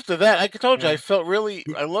 Yeah. Yeah. After that, I told you Yeah. I felt really.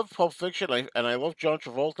 I loved Pulp Fiction. I loved John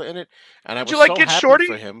Travolta in it, and I Did was you like so Get happy for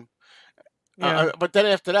Shorty? him. Yeah. But then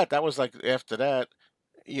after that was like after that.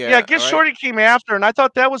 Yeah. Yeah. Get All right. Shorty came after, and I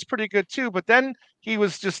thought that was pretty good too. But then he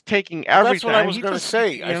was just taking Well, that's everything. what I I mean, was he gonna just,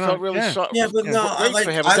 say. I felt really yeah. yeah, but Yeah. no, I great for like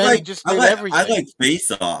him, and I then he like just I did like I everything. like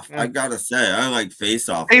Face Off. I Yeah. gotta say, I like Face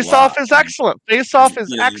Off a Face Off lot. is excellent. Face Off is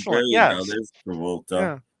There excellent. you go. Yes. There's Travolta.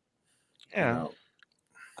 Yeah. You Yeah.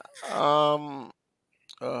 know, Um.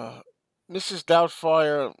 Uh. Mrs.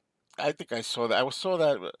 Doubtfire. I think I saw that. I saw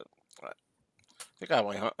that. I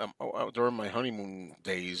think during my honeymoon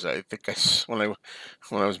days. I think when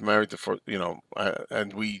I was married to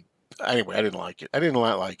and we anyway. I didn't like it. I didn't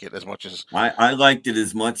like it as much as I liked it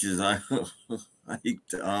as much as I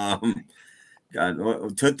liked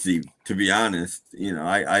Tootsie. To be honest,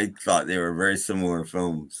 I thought they were very similar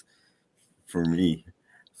films for me.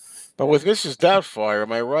 But with Mrs. Doubtfire,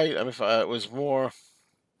 am I right? I mean, if it was more.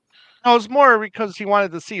 No, it was more because he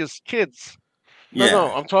wanted to see his kids. No, Yeah,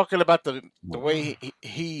 no. I'm talking about the way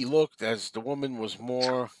he looked as the woman was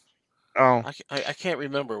more. Oh, I can't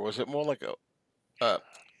remember. Was it more like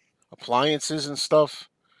appliances and stuff?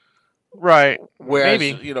 right. Whereas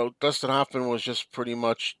Maybe. Dustin Hoffman was just pretty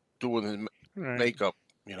much doing his Right. makeup.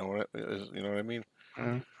 You know what I mean?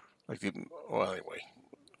 Mm. Like well, anyway.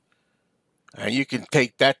 And you can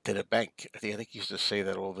take that to the bank. I think he used to say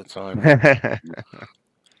that all the time.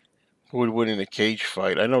 Who would win in a cage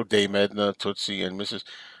fight? I know Dame Edna, Tootsie, and Mrs.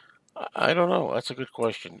 I don't know. That's a good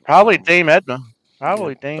question. Probably Dame Edna. Yeah,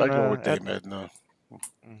 Probably Dame I'd go with Dame Edna. Edna.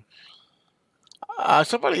 Mm.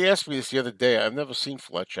 Somebody asked me this the other day. I've never seen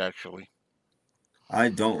Fletch actually. I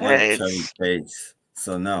don't like Chevy It's Chase,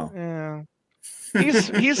 so no. yeah.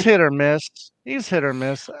 He's hit or miss. He's hit or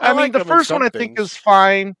miss. I I mean, like the him in first one some I think is things.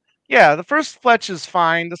 fine. Yeah, the first Fletch is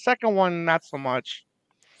fine. The second one, not so much.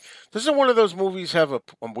 Doesn't one of those movies have a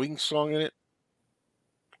Wing song in it?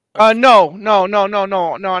 No, no, no, no,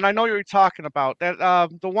 no, no. And I know you're talking about that.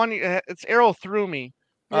 The one it's Arrow Through Me.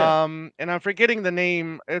 Yeah. And I'm forgetting the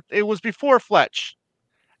name. It was before Fletch.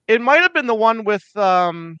 It might have been the one with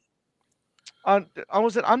was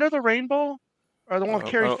it Under the Rainbow, or the one with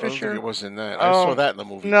I Carrie don't think it Fisher? was in that. I saw Um, that in the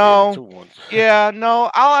movie theater no, too once. yeah, no.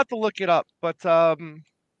 I'll have to look it up, but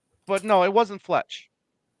no, it wasn't Fletch,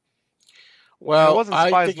 and it Well, wasn't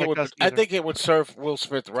Spies Like Us I either. think it would serve Will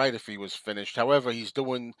Smith right if he was finished. However, he's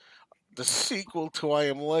doing the sequel to I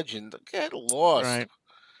Am Legend. Get lost. Right.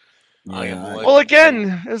 I Am Yeah, Well,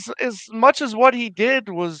 Legend. So again, as much as what he did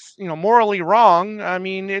was, morally wrong, I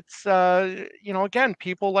mean, it's again,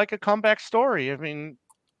 people like a comeback story. I mean,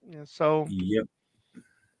 so yep.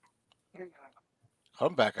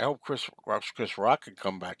 come back. I hope Chris Rock can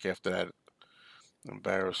come back after that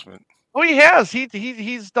embarrassment. well, he has.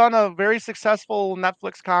 He's done a very successful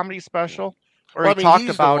Netflix comedy Yeah. special where Well, he I mean, talked he's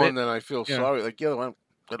the about one it. that I feel Yeah. sorry. Like the other one,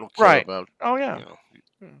 I don't care Right. about. Oh yeah. You know.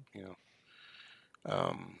 Hmm. You know.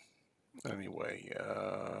 Um. Anyway.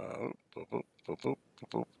 Boop, boop, boop, boop, boop,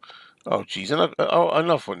 boop. Oh, geez.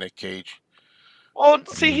 Enough with Nick Cage. Well,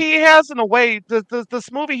 see, Yeah. he has in a way.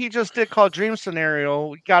 This movie he just did called Dream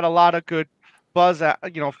Scenario got a lot of good buzz,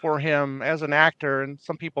 for him as an actor, and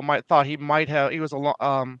some people might thought he might have. He was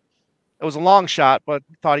it was a long shot, but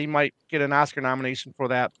thought he might get an Oscar nomination for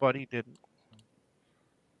that, but he didn't.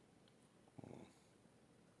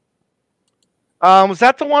 Was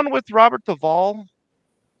that the one with Robert Duvall?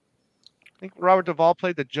 I think Robert Duvall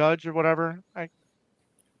played the judge or whatever. I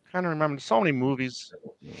kind of remember so many movies.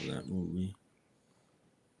 That movie.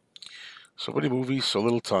 So many movies, so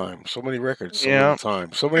little time. So many records, so little Yeah.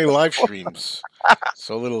 time. So many live streams,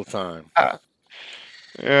 so little time. How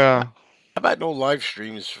Yeah. about no live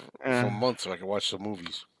streams for Yeah. months so I can watch some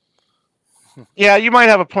movies? Yeah, you might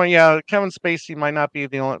have a point. Yeah, Kevin Spacey might be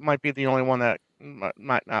the only one that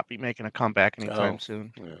might not be making a comeback anytime Oh,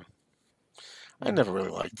 soon. yeah. I Mm. never really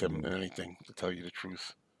liked him in anything, to tell you the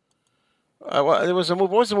truth. There was a movie.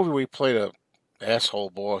 What was the movie where he played a asshole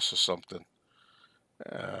boss or something?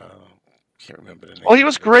 Can't remember the Oh, he name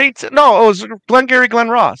was of it. great. No, it was Glenn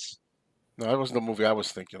Ross. No, that wasn't the movie I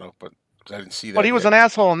was thinking of, but 'cause I didn't see But that he was yet. an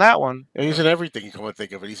asshole in that one. Yeah, he's Yeah. in everything. You come and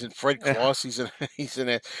think of it. He's in Fred Yeah. Claus. He's in. He's in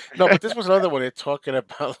it. No, but this was another one. They're talking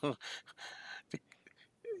about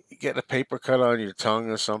getting a paper cut on your tongue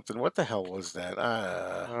or something. What the hell was that?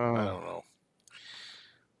 I Oh. don't know.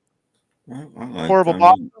 I like. Horrible I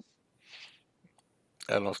boss. mean,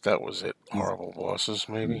 I don't know if that was it. he's Horrible bosses,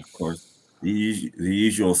 and maybe. of course the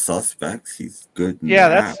usual suspects. He's good in Yeah,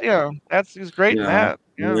 that. he's great in that.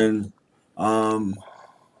 And Yeah. then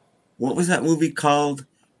what was that movie called? Oh,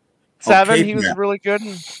 Seven, he was K-Pax. really good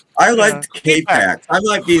in. I Yeah. liked K-Pax. K-Pax. I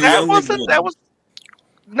might be the That only wasn't that one. was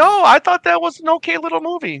no, I thought that was an okay little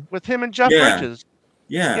movie with him and Jeff Yeah, Bridges.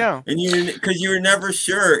 yeah. Yeah. And you were never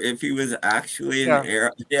sure if he was actually an Yeah.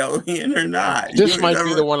 alien or not. This might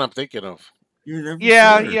be the one I'm thinking of. You were never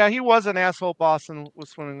Yeah, sure. yeah, he was an asshole boss and was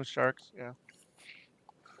swimming with sharks. Yeah.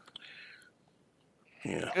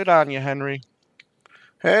 Yeah. Good on you, Henry.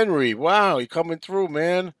 Henry, wow, you coming through,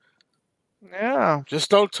 man. Yeah. Just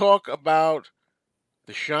don't talk about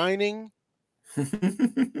The Shining or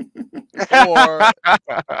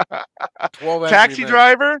 12 Angry Taxi Men.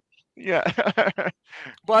 driver? Yeah.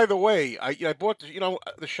 By the way, I bought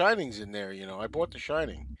The Shining's in there. I bought The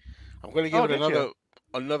Shining. I'm going to give Oh, it did you?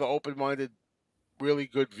 another open-minded, really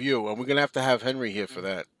good view, and we're going to have Henry here for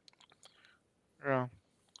that. Yeah.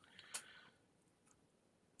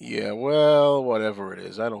 Yeah, well, whatever it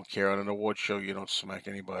is, I don't care. On an award show, you don't smack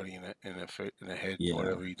anybody in the head, Yeah,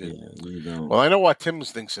 whatever you did. yeah, you don't. Well, I know what Tim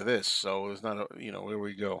thinks of this, so there's not where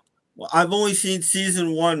we go. Well, I've only seen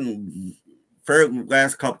season one for the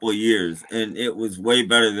last couple of years, and it was way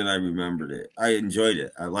better than I remembered it. I enjoyed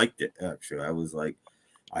it. I liked it, actually. I was like,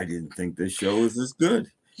 I didn't think this show was this good.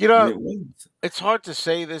 You And know, it was. it's hard to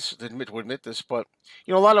say this, to admit this, but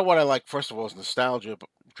a lot of what I like, first of all, is nostalgia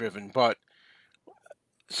driven. But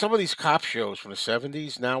some of these cop shows from the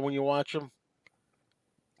 '70s, now when you watch them,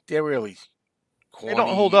 they're really They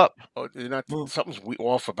don't hold corny. up. Oh, they're not. Well, Something's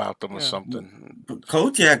off about them or Yeah. something. but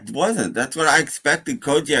Kojak wasn't. That's what I expected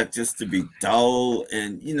Kojak just to be dull,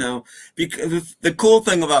 and because the cool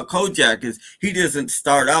thing about Kojak is he doesn't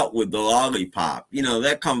start out with the lollipop.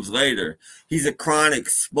 That comes later. He's a chronic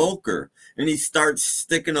smoker, and he starts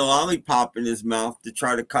sticking a lollipop in his mouth to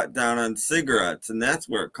try to cut down on cigarettes, and that's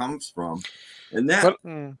where it comes from. And that But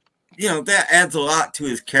Mm. that adds a lot to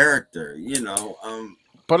his character.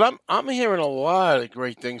 but I'm hearing a lot of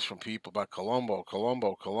great things from people about Columbo,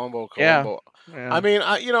 Columbo, Columbo, Yeah. Columbo. I Yeah. mean,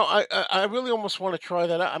 I really almost want to try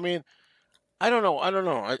that out. I mean, I don't know. I don't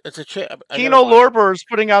know. It's a I gotta Kino watch. Lorber is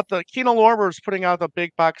putting out the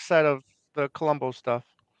big box set of the Columbo stuff.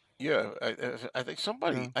 Yeah, I think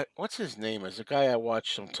somebody. Yeah. What's his name? Is a guy I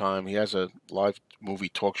watch sometime. He has a live movie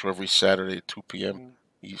talk show every Saturday at 2 p.m. Mm.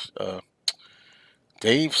 He's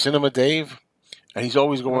Dave, Cinema Dave, and he's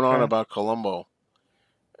always going on Okay. about Columbo.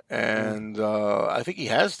 Mm. And I think he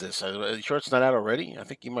has this. Are you sure it's not out already? I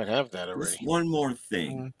think he might have that just already. one more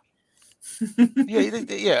thing. Mm.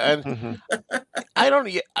 Yeah, yeah, and Mhm. I don't.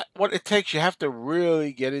 Yeah, what it takes, you have to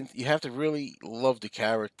really get in. You have to really love the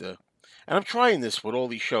character. And I'm trying this with all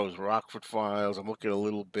these shows, Rockford Files. I'm looking a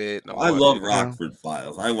little bit, and I'm I love watching. Yeah. Rockford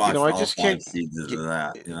Files. I watched I all just can't 5 seasons get. of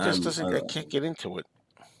that. It just doesn't. I can't get into it.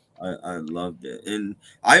 I loved it, and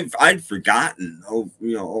I'd forgotten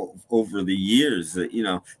over the years that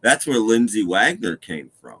that's where Lindsay Wagner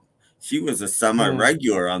came from. She was a Mm.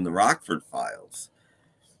 semi-regular on the Rockford Files,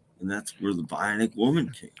 and that's where the Bionic Woman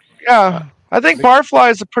came from. Uh, Yeah. I think Mick,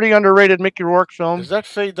 Barfly is a pretty underrated Mickey Rourke film. is that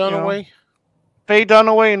Faye You know, Dunaway? Faye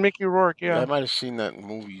Dunaway and Mickey Rourke. Yeah, I Yeah. might have seen that in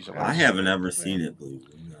movies. I might I have Yeah. seen haven't it. ever Yeah. seen it, believe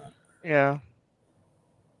it or not. Yeah.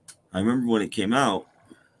 I remember when it came out.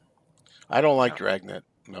 I don't like Yeah. Dragnet.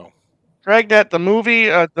 No. Dragnet, the movie,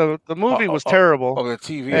 the Oh, movie oh, was oh, terrible, oh, the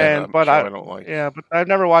TV. and I'm but sure I don't like. yeah, but I've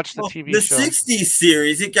never watched the Well, TV the show. '60s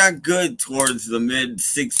series, it got good towards the mid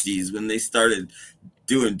 '60s when they started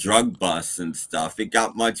doing drug busts and stuff. It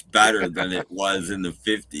got much better than it was in the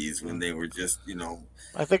 '50s when they were just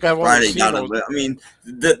I think I've only Friday seen got a. those. I mean,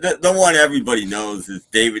 the one everybody knows is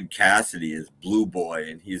David Cassidy is Blue Boy,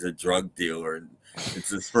 and he's a drug dealer, and it's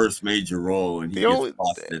his first major role, and he The gets only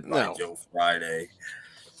busted by no, Joe Friday.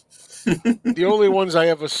 the only ones I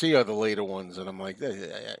ever see are the later ones, and I'm like, yeah. I It's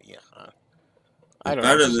don't know.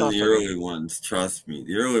 better It's just than not the for me. early ones, trust me.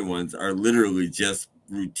 The early ones are literally just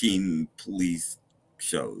routine police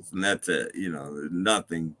shows, and that's it. There's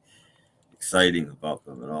nothing exciting about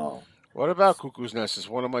them at all. What about Cuckoo's Nest? It's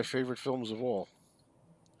one of my favorite films of all.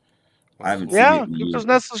 I One of the haven't seen movies. Yeah, it in Cuckoo's years.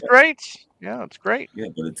 Nest is great. Yeah, it's great. Yeah,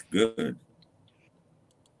 but it's good.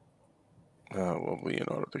 Well,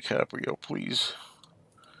 Leonardo DiCaprio, please.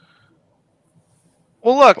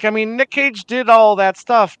 Well, look, I mean, Nick Cage did all that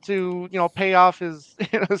stuff to, pay off his,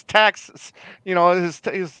 his taxes,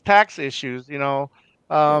 his tax issues. I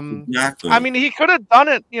Exactly. mean, he could have done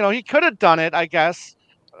it. He could have done it, I guess,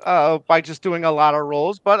 by just doing a lot of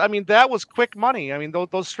roles. But I mean, that was quick money. I mean,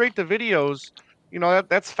 those straight to videos,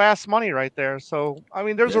 that's fast money right there. So I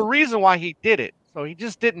mean, there's a Yeah. reason why he did it. So he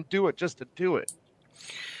just didn't do it just to do it.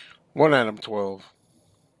 One Adam 12.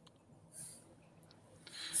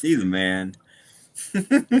 See the man.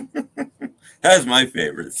 That's my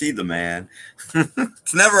favorite. See the man.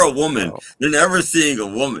 It's never a woman. Oh, They're never seeing a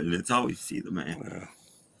woman. It's always see the man.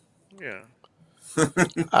 yeah.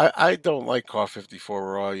 Yeah. I don't like Car 54.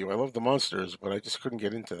 Where are you? I love the monsters, but I just couldn't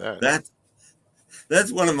get into that.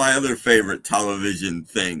 That's one of my other favorite television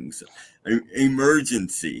things.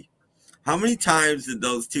 Emergency. How many times did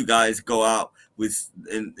those two guys go out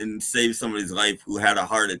and save somebody's life who had a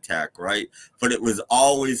heart attack, right? But it was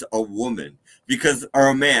always a woman or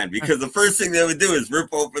a man, because the first thing they would do is rip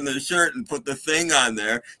open their shirt and put the thing on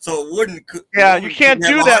there so it wouldn't. Yeah, you can't Couldn't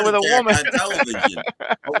have do a that heart with a attack woman. on television.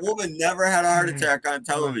 A woman never had a heart attack on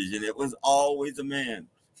television. It was always a man.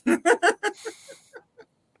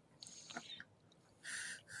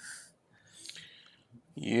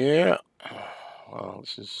 Yeah. Well,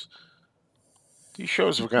 these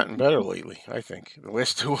shows have gotten better lately. I think the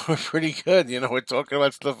last two were pretty good. We're talking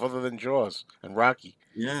about stuff other than Jaws and Rocky.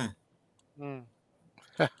 Yeah. Mm,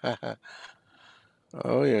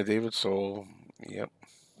 Oh yeah, David Soul. Yep.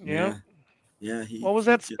 yeah. Yeah. Yeah. What was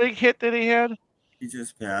that big hit that he had? he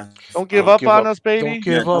just passed. Don't give Don't up give on up. us, Don't baby. Yeah,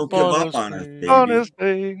 give up don't give on up us, on us, baby. On baby. us,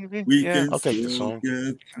 baby. We Yeah. can I'll take the still song.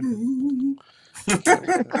 get through.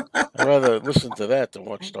 I'd rather listen to that than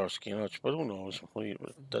watch Starsky and Hutch. But who knows?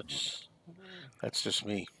 That's just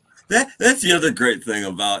me. That's the other great thing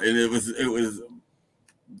about it. It was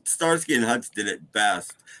Starsky and Hutch did it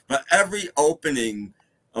best. But every opening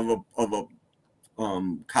of a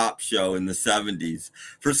cop show in the 70s.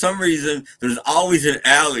 For some reason, there's always an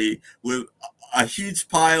alley with a huge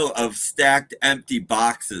pile of stacked empty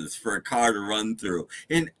boxes for a car to run through.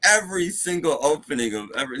 In every single opening of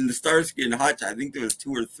ever in the Starsky and Hutch, I think there was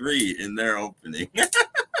 2 or 3 in their opening.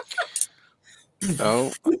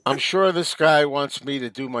 Oh, I'm sure this guy wants me to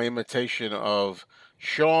do my imitation of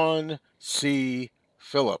Sean C.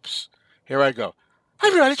 Phillips. Here I go. Hi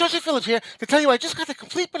everybody, Sean C. Phillips here to tell you I just got the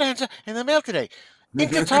complete bonanza in the mail today.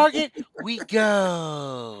 Into Target we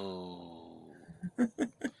go.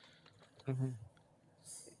 Mhm.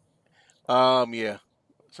 Yeah,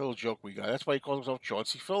 it's a little joke we got. That's why he calls himself Sean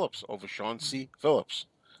C. Phillips over Sean C. Phillips.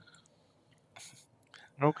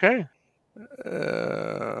 Okay.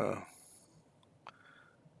 Uh,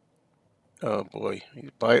 oh boy,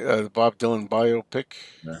 Bob Dylan biopic.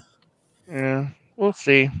 Yeah. We'll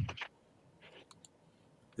see.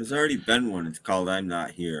 There's already been one. It's called I'm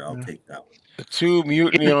Not Here. I'll Yeah. take that one. The Two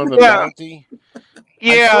Mutiny on the Yeah. Bounty.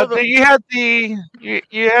 I Yeah. saw the You had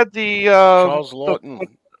Charles the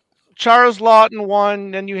Lawton, Charles Lawton one,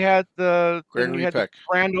 then you Gregory had the Peck,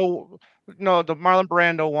 Brando, no, the Marlon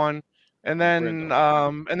Brando one,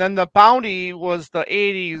 Brando. and then the Bounty was the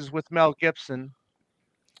 '80s with Mel Gibson and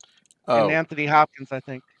Oh, Anthony Hopkins, I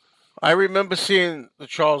think. I remember seeing the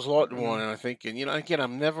Charles Lawton Yeah, one, and I'm thinking, again,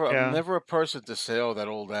 I'm yeah, never a person to say, oh, that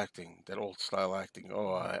old acting, that old style acting.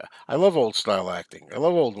 Oh, I love old style acting. I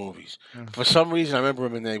love old movies. yeah, For some reason, I remember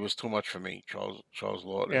him, and it was too much for me. Charles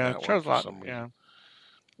Lawton in yeah, that one Charles for Lawton. some reason. Yeah,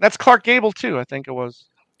 that's Clark Gable too. I think it was,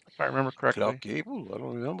 if I remember Clark correctly. Gable. I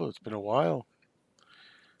don't remember. It's been a while.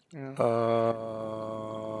 Yeah.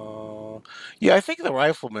 Yeah, I think the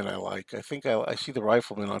Rifleman I like. I think I see the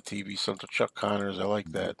Rifleman on TV. Something Chuck Connors. I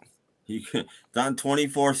like that. You can, it's on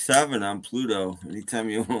 24/7 on Pluto. Anytime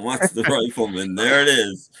you want to watch The Rifleman, there it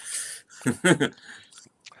is.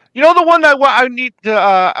 You know the one that I need to,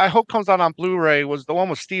 I hope comes out on Blu-ray was the one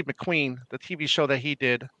with Steve McQueen, the TV show that he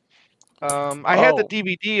did. I had the Oh,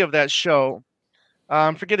 DVD of that show.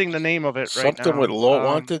 I'm forgetting the name of it right something with now. Law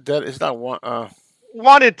Wanted. That is not one.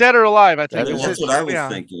 Wanted Dead or Alive, I think That it is That's it. what was. I was Yeah,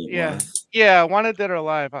 thinking it yeah, was. yeah. Wanted Dead or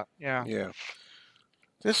Alive. Yeah, Yeah.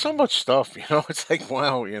 There's so much stuff. It's like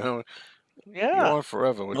wow. You go yeah. on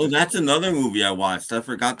forever with Oh, the. that's another movie I watched. I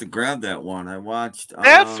forgot to grab that one. I watched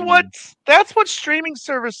That's what that's what streaming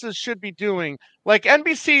services should be doing. Like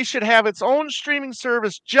NBC should have its own streaming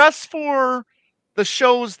service just for the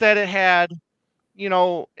shows that it had,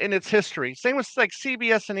 in its history. Same with like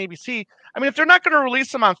CBS and ABC. I mean, if they're not going to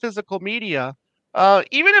release them on physical media,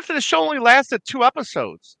 even if the show only lasted 2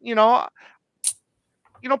 episodes,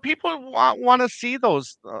 people want to see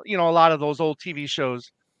those, a lot of those old TV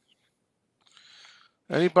shows.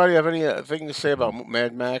 Anybody have any thing to say about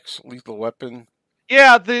Mad Max, Lethal Weapon?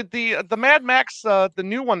 Yeah, the Mad Max, the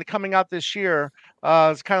new one coming out this year,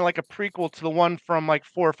 is kind of like a prequel to the one from like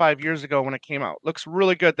 4 or 5 years ago when it came out. Looks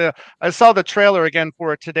really good. I saw the trailer again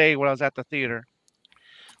for it today when I was at the theater.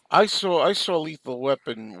 I saw Lethal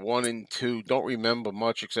Weapon 1 and 2. Don't remember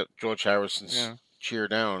much except George Harrison's Yeah, cheer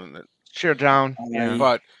down. cheer down. Yeah, I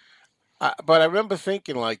But but I remember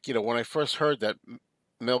thinking like when I first heard that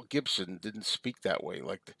Mel Gibson didn't speak that way.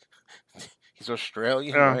 Like he's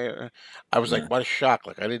Australian, yeah. right? I was like, yeah. what a shock!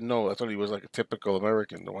 Like I didn't know. I thought he was like a typical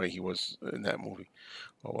American the way he was in that movie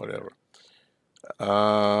or whatever.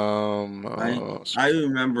 I I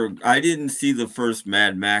remember I didn't see the first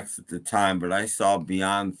Mad Max at the time, but I saw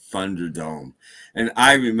Beyond Thunderdome. And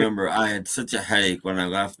I remember I had such a headache when I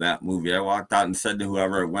left that movie. I walked out and said to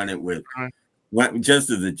whoever I went it with, went just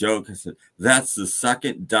as a joke, I said, that's the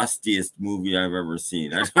second dustiest movie I've ever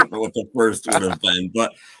seen. I don't know what the first would have been,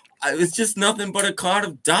 but it was just nothing but a cloud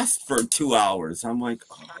of dust for 2 hours. I'm like,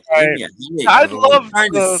 oh, it gave Right. me a headache I just love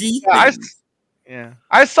trying to the. see Yeah, things. yeah.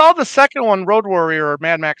 I saw the second one, Road Warrior or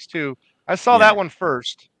Mad Max 2. I saw Yeah. that one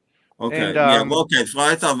first, and Okay. Yeah. Well, okay. So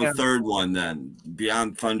I saw the yeah, third one then.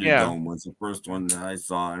 Beyond yeah. Thunderdome was the first one that I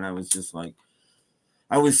saw, and I was just like,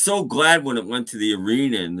 I was so glad when it went to the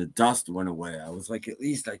arena and the dust went away. I was like, at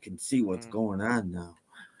least I can see what's Mm, going on now.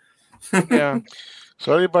 yeah,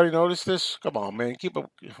 So anybody notice this? Come on, man, keep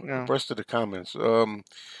yeah. abreast of the comments. Um,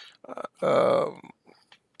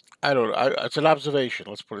 I don't know. It's an observation.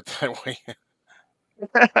 Let's put it that way.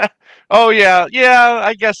 Oh yeah, yeah.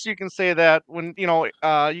 I guess you can say that when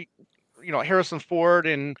Harrison Ford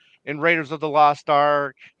in Raiders of the Lost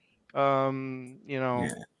Ark, um, you know,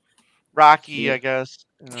 Yeah. Rocky, Yeah. I guess.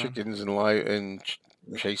 Chickens and live and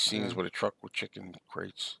chase Yeah. scenes with a truck with chicken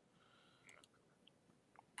crates.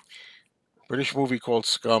 British movie called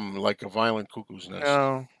Scum, like a violent cuckoo's nest.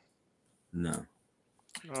 No, No.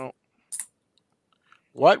 no.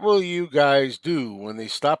 What will you guys do when they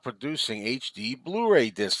stop producing HD Blu-ray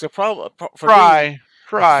discs? They'll probably, for me, Cry,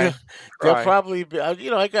 cry, they'll cry. probably be.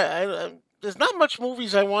 There's not much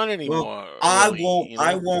movies I want Well, anymore, I really. won't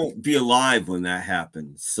I won't be alive when that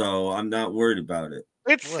happens, so I'm not worried about it.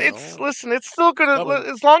 It's Well, listen, it's still it's gonna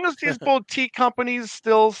coming. as long as these boutique companies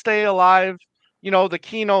still stay alive. The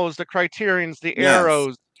Kinos, the Criterions, the Yes,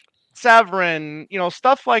 Arrows, Severin,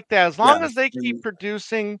 stuff like that. As long as yes, they keep and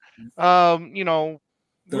producing,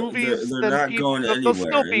 movies, they're then not people going they'll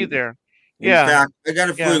still anywhere. be And there. in Yeah, fact, I got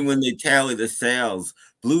a yeah. feeling when they tally the sales,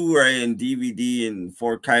 Blu-ray and DVD and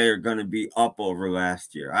 4K are going to be up over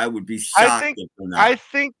last year. I would be I shocked think if they're I not.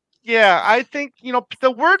 think yeah, I think,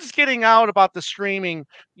 the word's getting out about the streaming,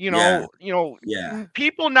 Yeah, yeah,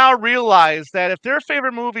 people now realize that if their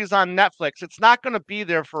favorite movie is on Netflix, it's not going to be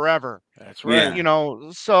there forever. That's right.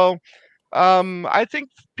 yeah. So I think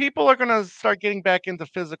people are going to start getting back into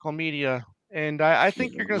physical media, and I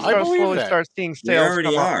think you're going to I start believe slowly that. start seeing They sales already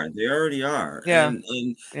come up. are. They already are. Yeah,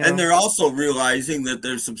 And yeah. they're also realizing that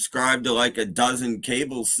they're subscribed to like a dozen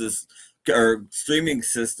or streaming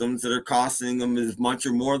systems that are costing them as much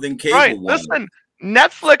or more than Right. cable was. Listen,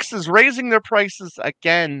 Netflix is raising their prices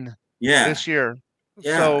again Yeah. this year.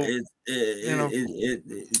 Yeah, So, you know,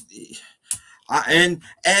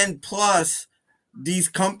 and plus these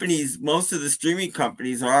companies, most of the streaming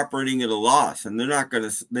companies are operating at a loss, and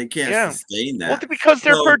they can't yeah. sustain Well, that. because So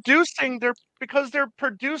they're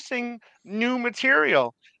producing new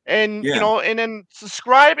material, and yeah, and then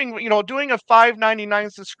subscribing, doing a 5.99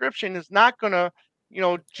 subscription is not gonna,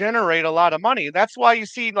 generate a lot of money. That's why you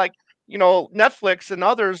see, like, Netflix and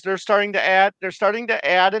others, they're starting to add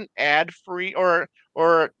an ad free, or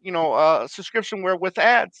subscription where with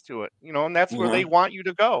ads to it, and that's where uh-huh. they want you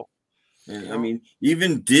to go. And You I know, mean,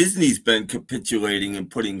 even Disney's been capitulating and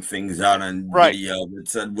putting things out on right? video that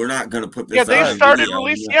said we're not going to put Yeah, this out they've on Right. started video.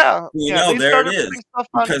 release. Yeah, yeah, they There it started is putting stuff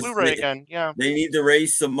on because Blu-ray again. Yeah, they need to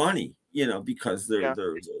raise some money. Because yeah.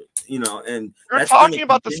 and They're that's going to talking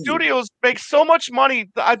about the continue. studios make so much money.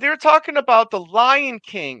 They're talking about the Lion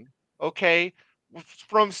King, okay,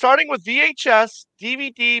 from starting with VHS,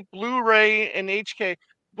 DVD, Blu-ray, and HK.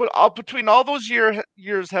 But between all those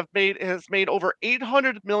years has made over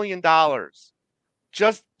 $800 million.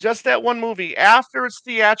 Just that one movie after its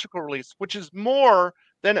theatrical release, which is more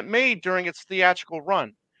than it made during its theatrical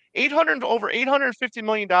run. 850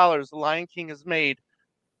 million dollars the Lion King has made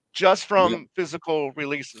just Yep. from physical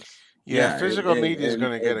releases. Yeah, Yeah, physical media is and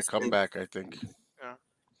going to get a comeback, I think. Yeah.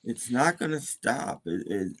 it's not going to stop.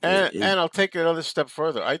 And I'll take it another step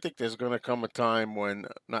further. I think there's going to come a time when,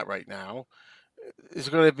 not right now, it's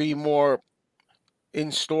going to be more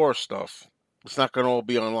in-store stuff. It's not going to all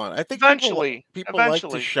be online. I think Eventually, people like to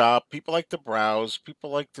eventually. shop, people like to browse, people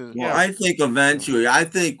like to, Well, Yeah. I think you know. eventually, I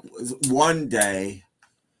think one day,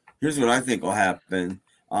 here's what I think will happen.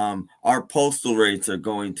 Our postal rates are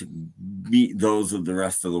going to meet those of the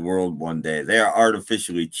rest of the world one day. They are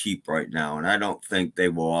artificially cheap right now, and I don't think they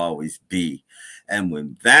will always be. And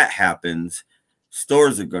when that happens,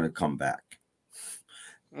 stores are going to come back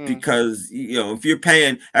Mm, because if you're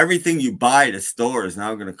paying everything you buy at a store is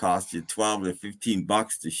now going to cost you 12 to 15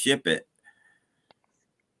 bucks to ship it.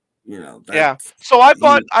 yeah. That's So I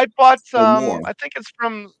bought or more. I think it's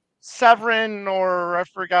from Severin, or I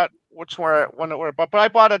forgot which one it were, but I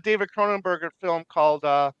bought a David Cronenberg film called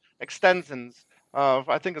Extensons.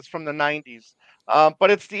 I think it's from the 90s. But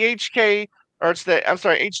it's the HK, or it's the I'm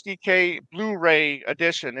sorry, HDK Blu-ray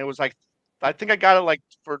edition. It was like, I think I got it like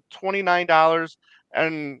for $29,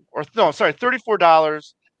 and or no, sorry,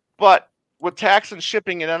 $34, but with tax and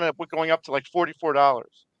shipping it ended up going up to like $44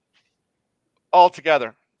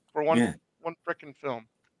 altogether for one Yeah. one freaking film.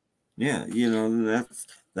 Yeah,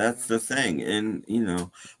 that's the thing, and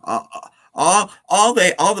uh, all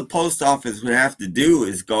the post office would have to do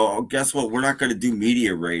is go. Oh, guess what? We're not going to do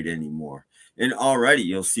media rate anymore, and already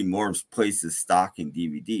you'll see more places stocking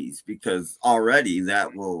DVDs because already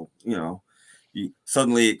that will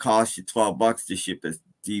suddenly it costs you $12 to ship a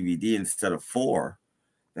DVD instead of four.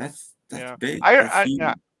 That's Yeah, big. I That's I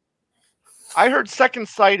yeah, huge. I heard Second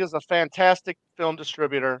Sight is a fantastic film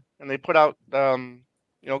distributor, and they put out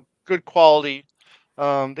good quality.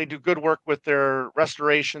 They do good work with their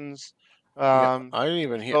restorations. Yeah, Um, I didn't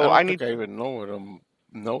even hear. I so I don't need think I to. even know them.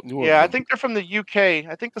 No, knew of Yeah, I them. think they're from the UK.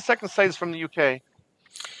 I think the Second Sight is from the UK.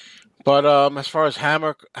 But as far as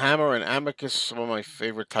Hammer and Amicus, some of my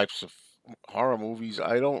favorite types of horror movies,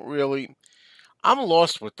 I don't really. I'm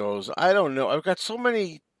lost with those. I don't know. I've got so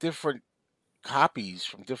many different copies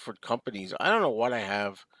from different companies. I don't know what I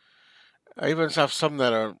have. I even have some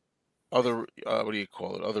that are other. What do you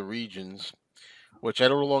call it? Other regions. which I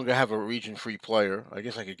no longer have a region-free player. I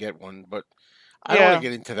guess I could get one, but I don't want to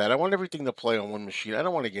Yeah. get into that. I want everything to play on one machine. I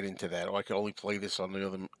don't want to get into that. Or I can only play this on the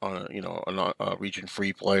other, on a, on a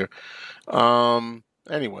region-free player.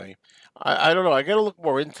 Anyway, I don't know. I got to look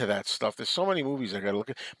more into that stuff. There's so many movies I got to look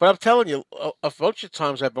at. But I'm telling you, a bunch of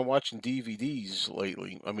times I've been watching DVDs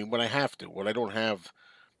lately. I mean, when I have to, when I don't have,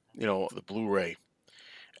 the Blu-ray.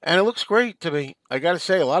 And it looks great to me. I got to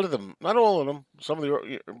say, a lot of them, not all of them, some of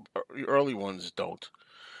the early ones don't.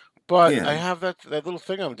 But I Yeah. have that little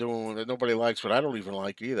thing I'm doing that nobody likes, but I don't even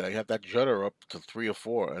like either. I have that judder up to 3 or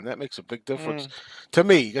 4, and that makes a big difference Mm. to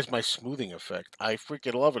me. It's my smoothing effect. I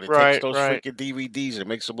freaking love it. It takes Right. those Right. freaking DVDs and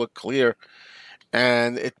makes them look clear,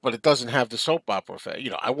 but it doesn't have the soap opera effect.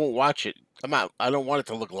 I won't watch it. I don't want it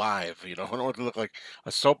to look live. I don't want it to look like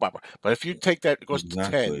a soap opera. But if you take that, it goes to 10.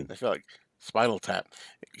 Exactly. I feel like Spinal Tap.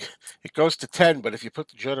 It goes to 10, but if you put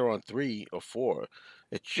the judder on 3 or 4,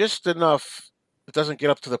 it's just enough. It doesn't get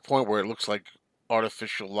up to the point where it looks like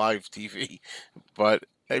artificial live TV, but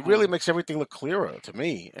it really Mm. makes everything look clearer to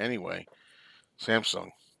me. Anyway, Samsung.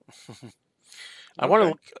 I want to Okay.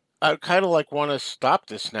 look. I kind of like want to stop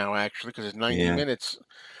this now actually because it's 90 Yeah. minutes.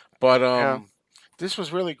 But Yeah. this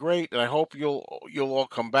was really great, and I hope you'll all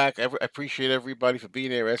come back. I appreciate everybody for being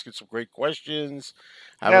there, asking some great questions,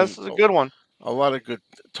 Yeah. having This is a good one. a lot of good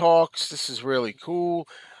talks. This is really cool.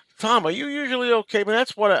 Tom, are you usually okay? But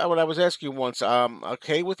that's what I was asking you once.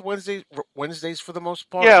 Okay with Wednesdays for the most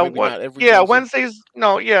part. Yeah. Maybe What? not every Yeah. Wednesday. Wednesdays.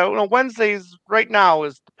 No. Yeah. No. Wednesdays right now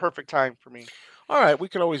is the perfect time for me. All right, we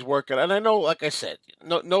can always work it. And I know, like I said,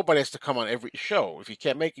 nobody has to come on every show. If you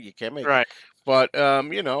can't make it, you can't make it. Right. But I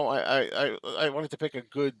wanted to pick a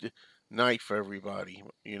good night for everybody.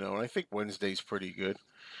 And I think Wednesday's pretty good.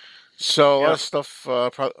 So a lot Yeah. of stuff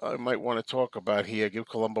I might want to talk about here. Give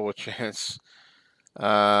Columbo a chance.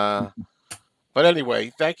 Uh, but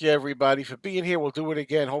anyway, thank you everybody for being here. We'll do it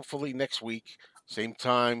again, hopefully next week, same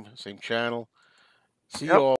time, same channel. See you Yep. all.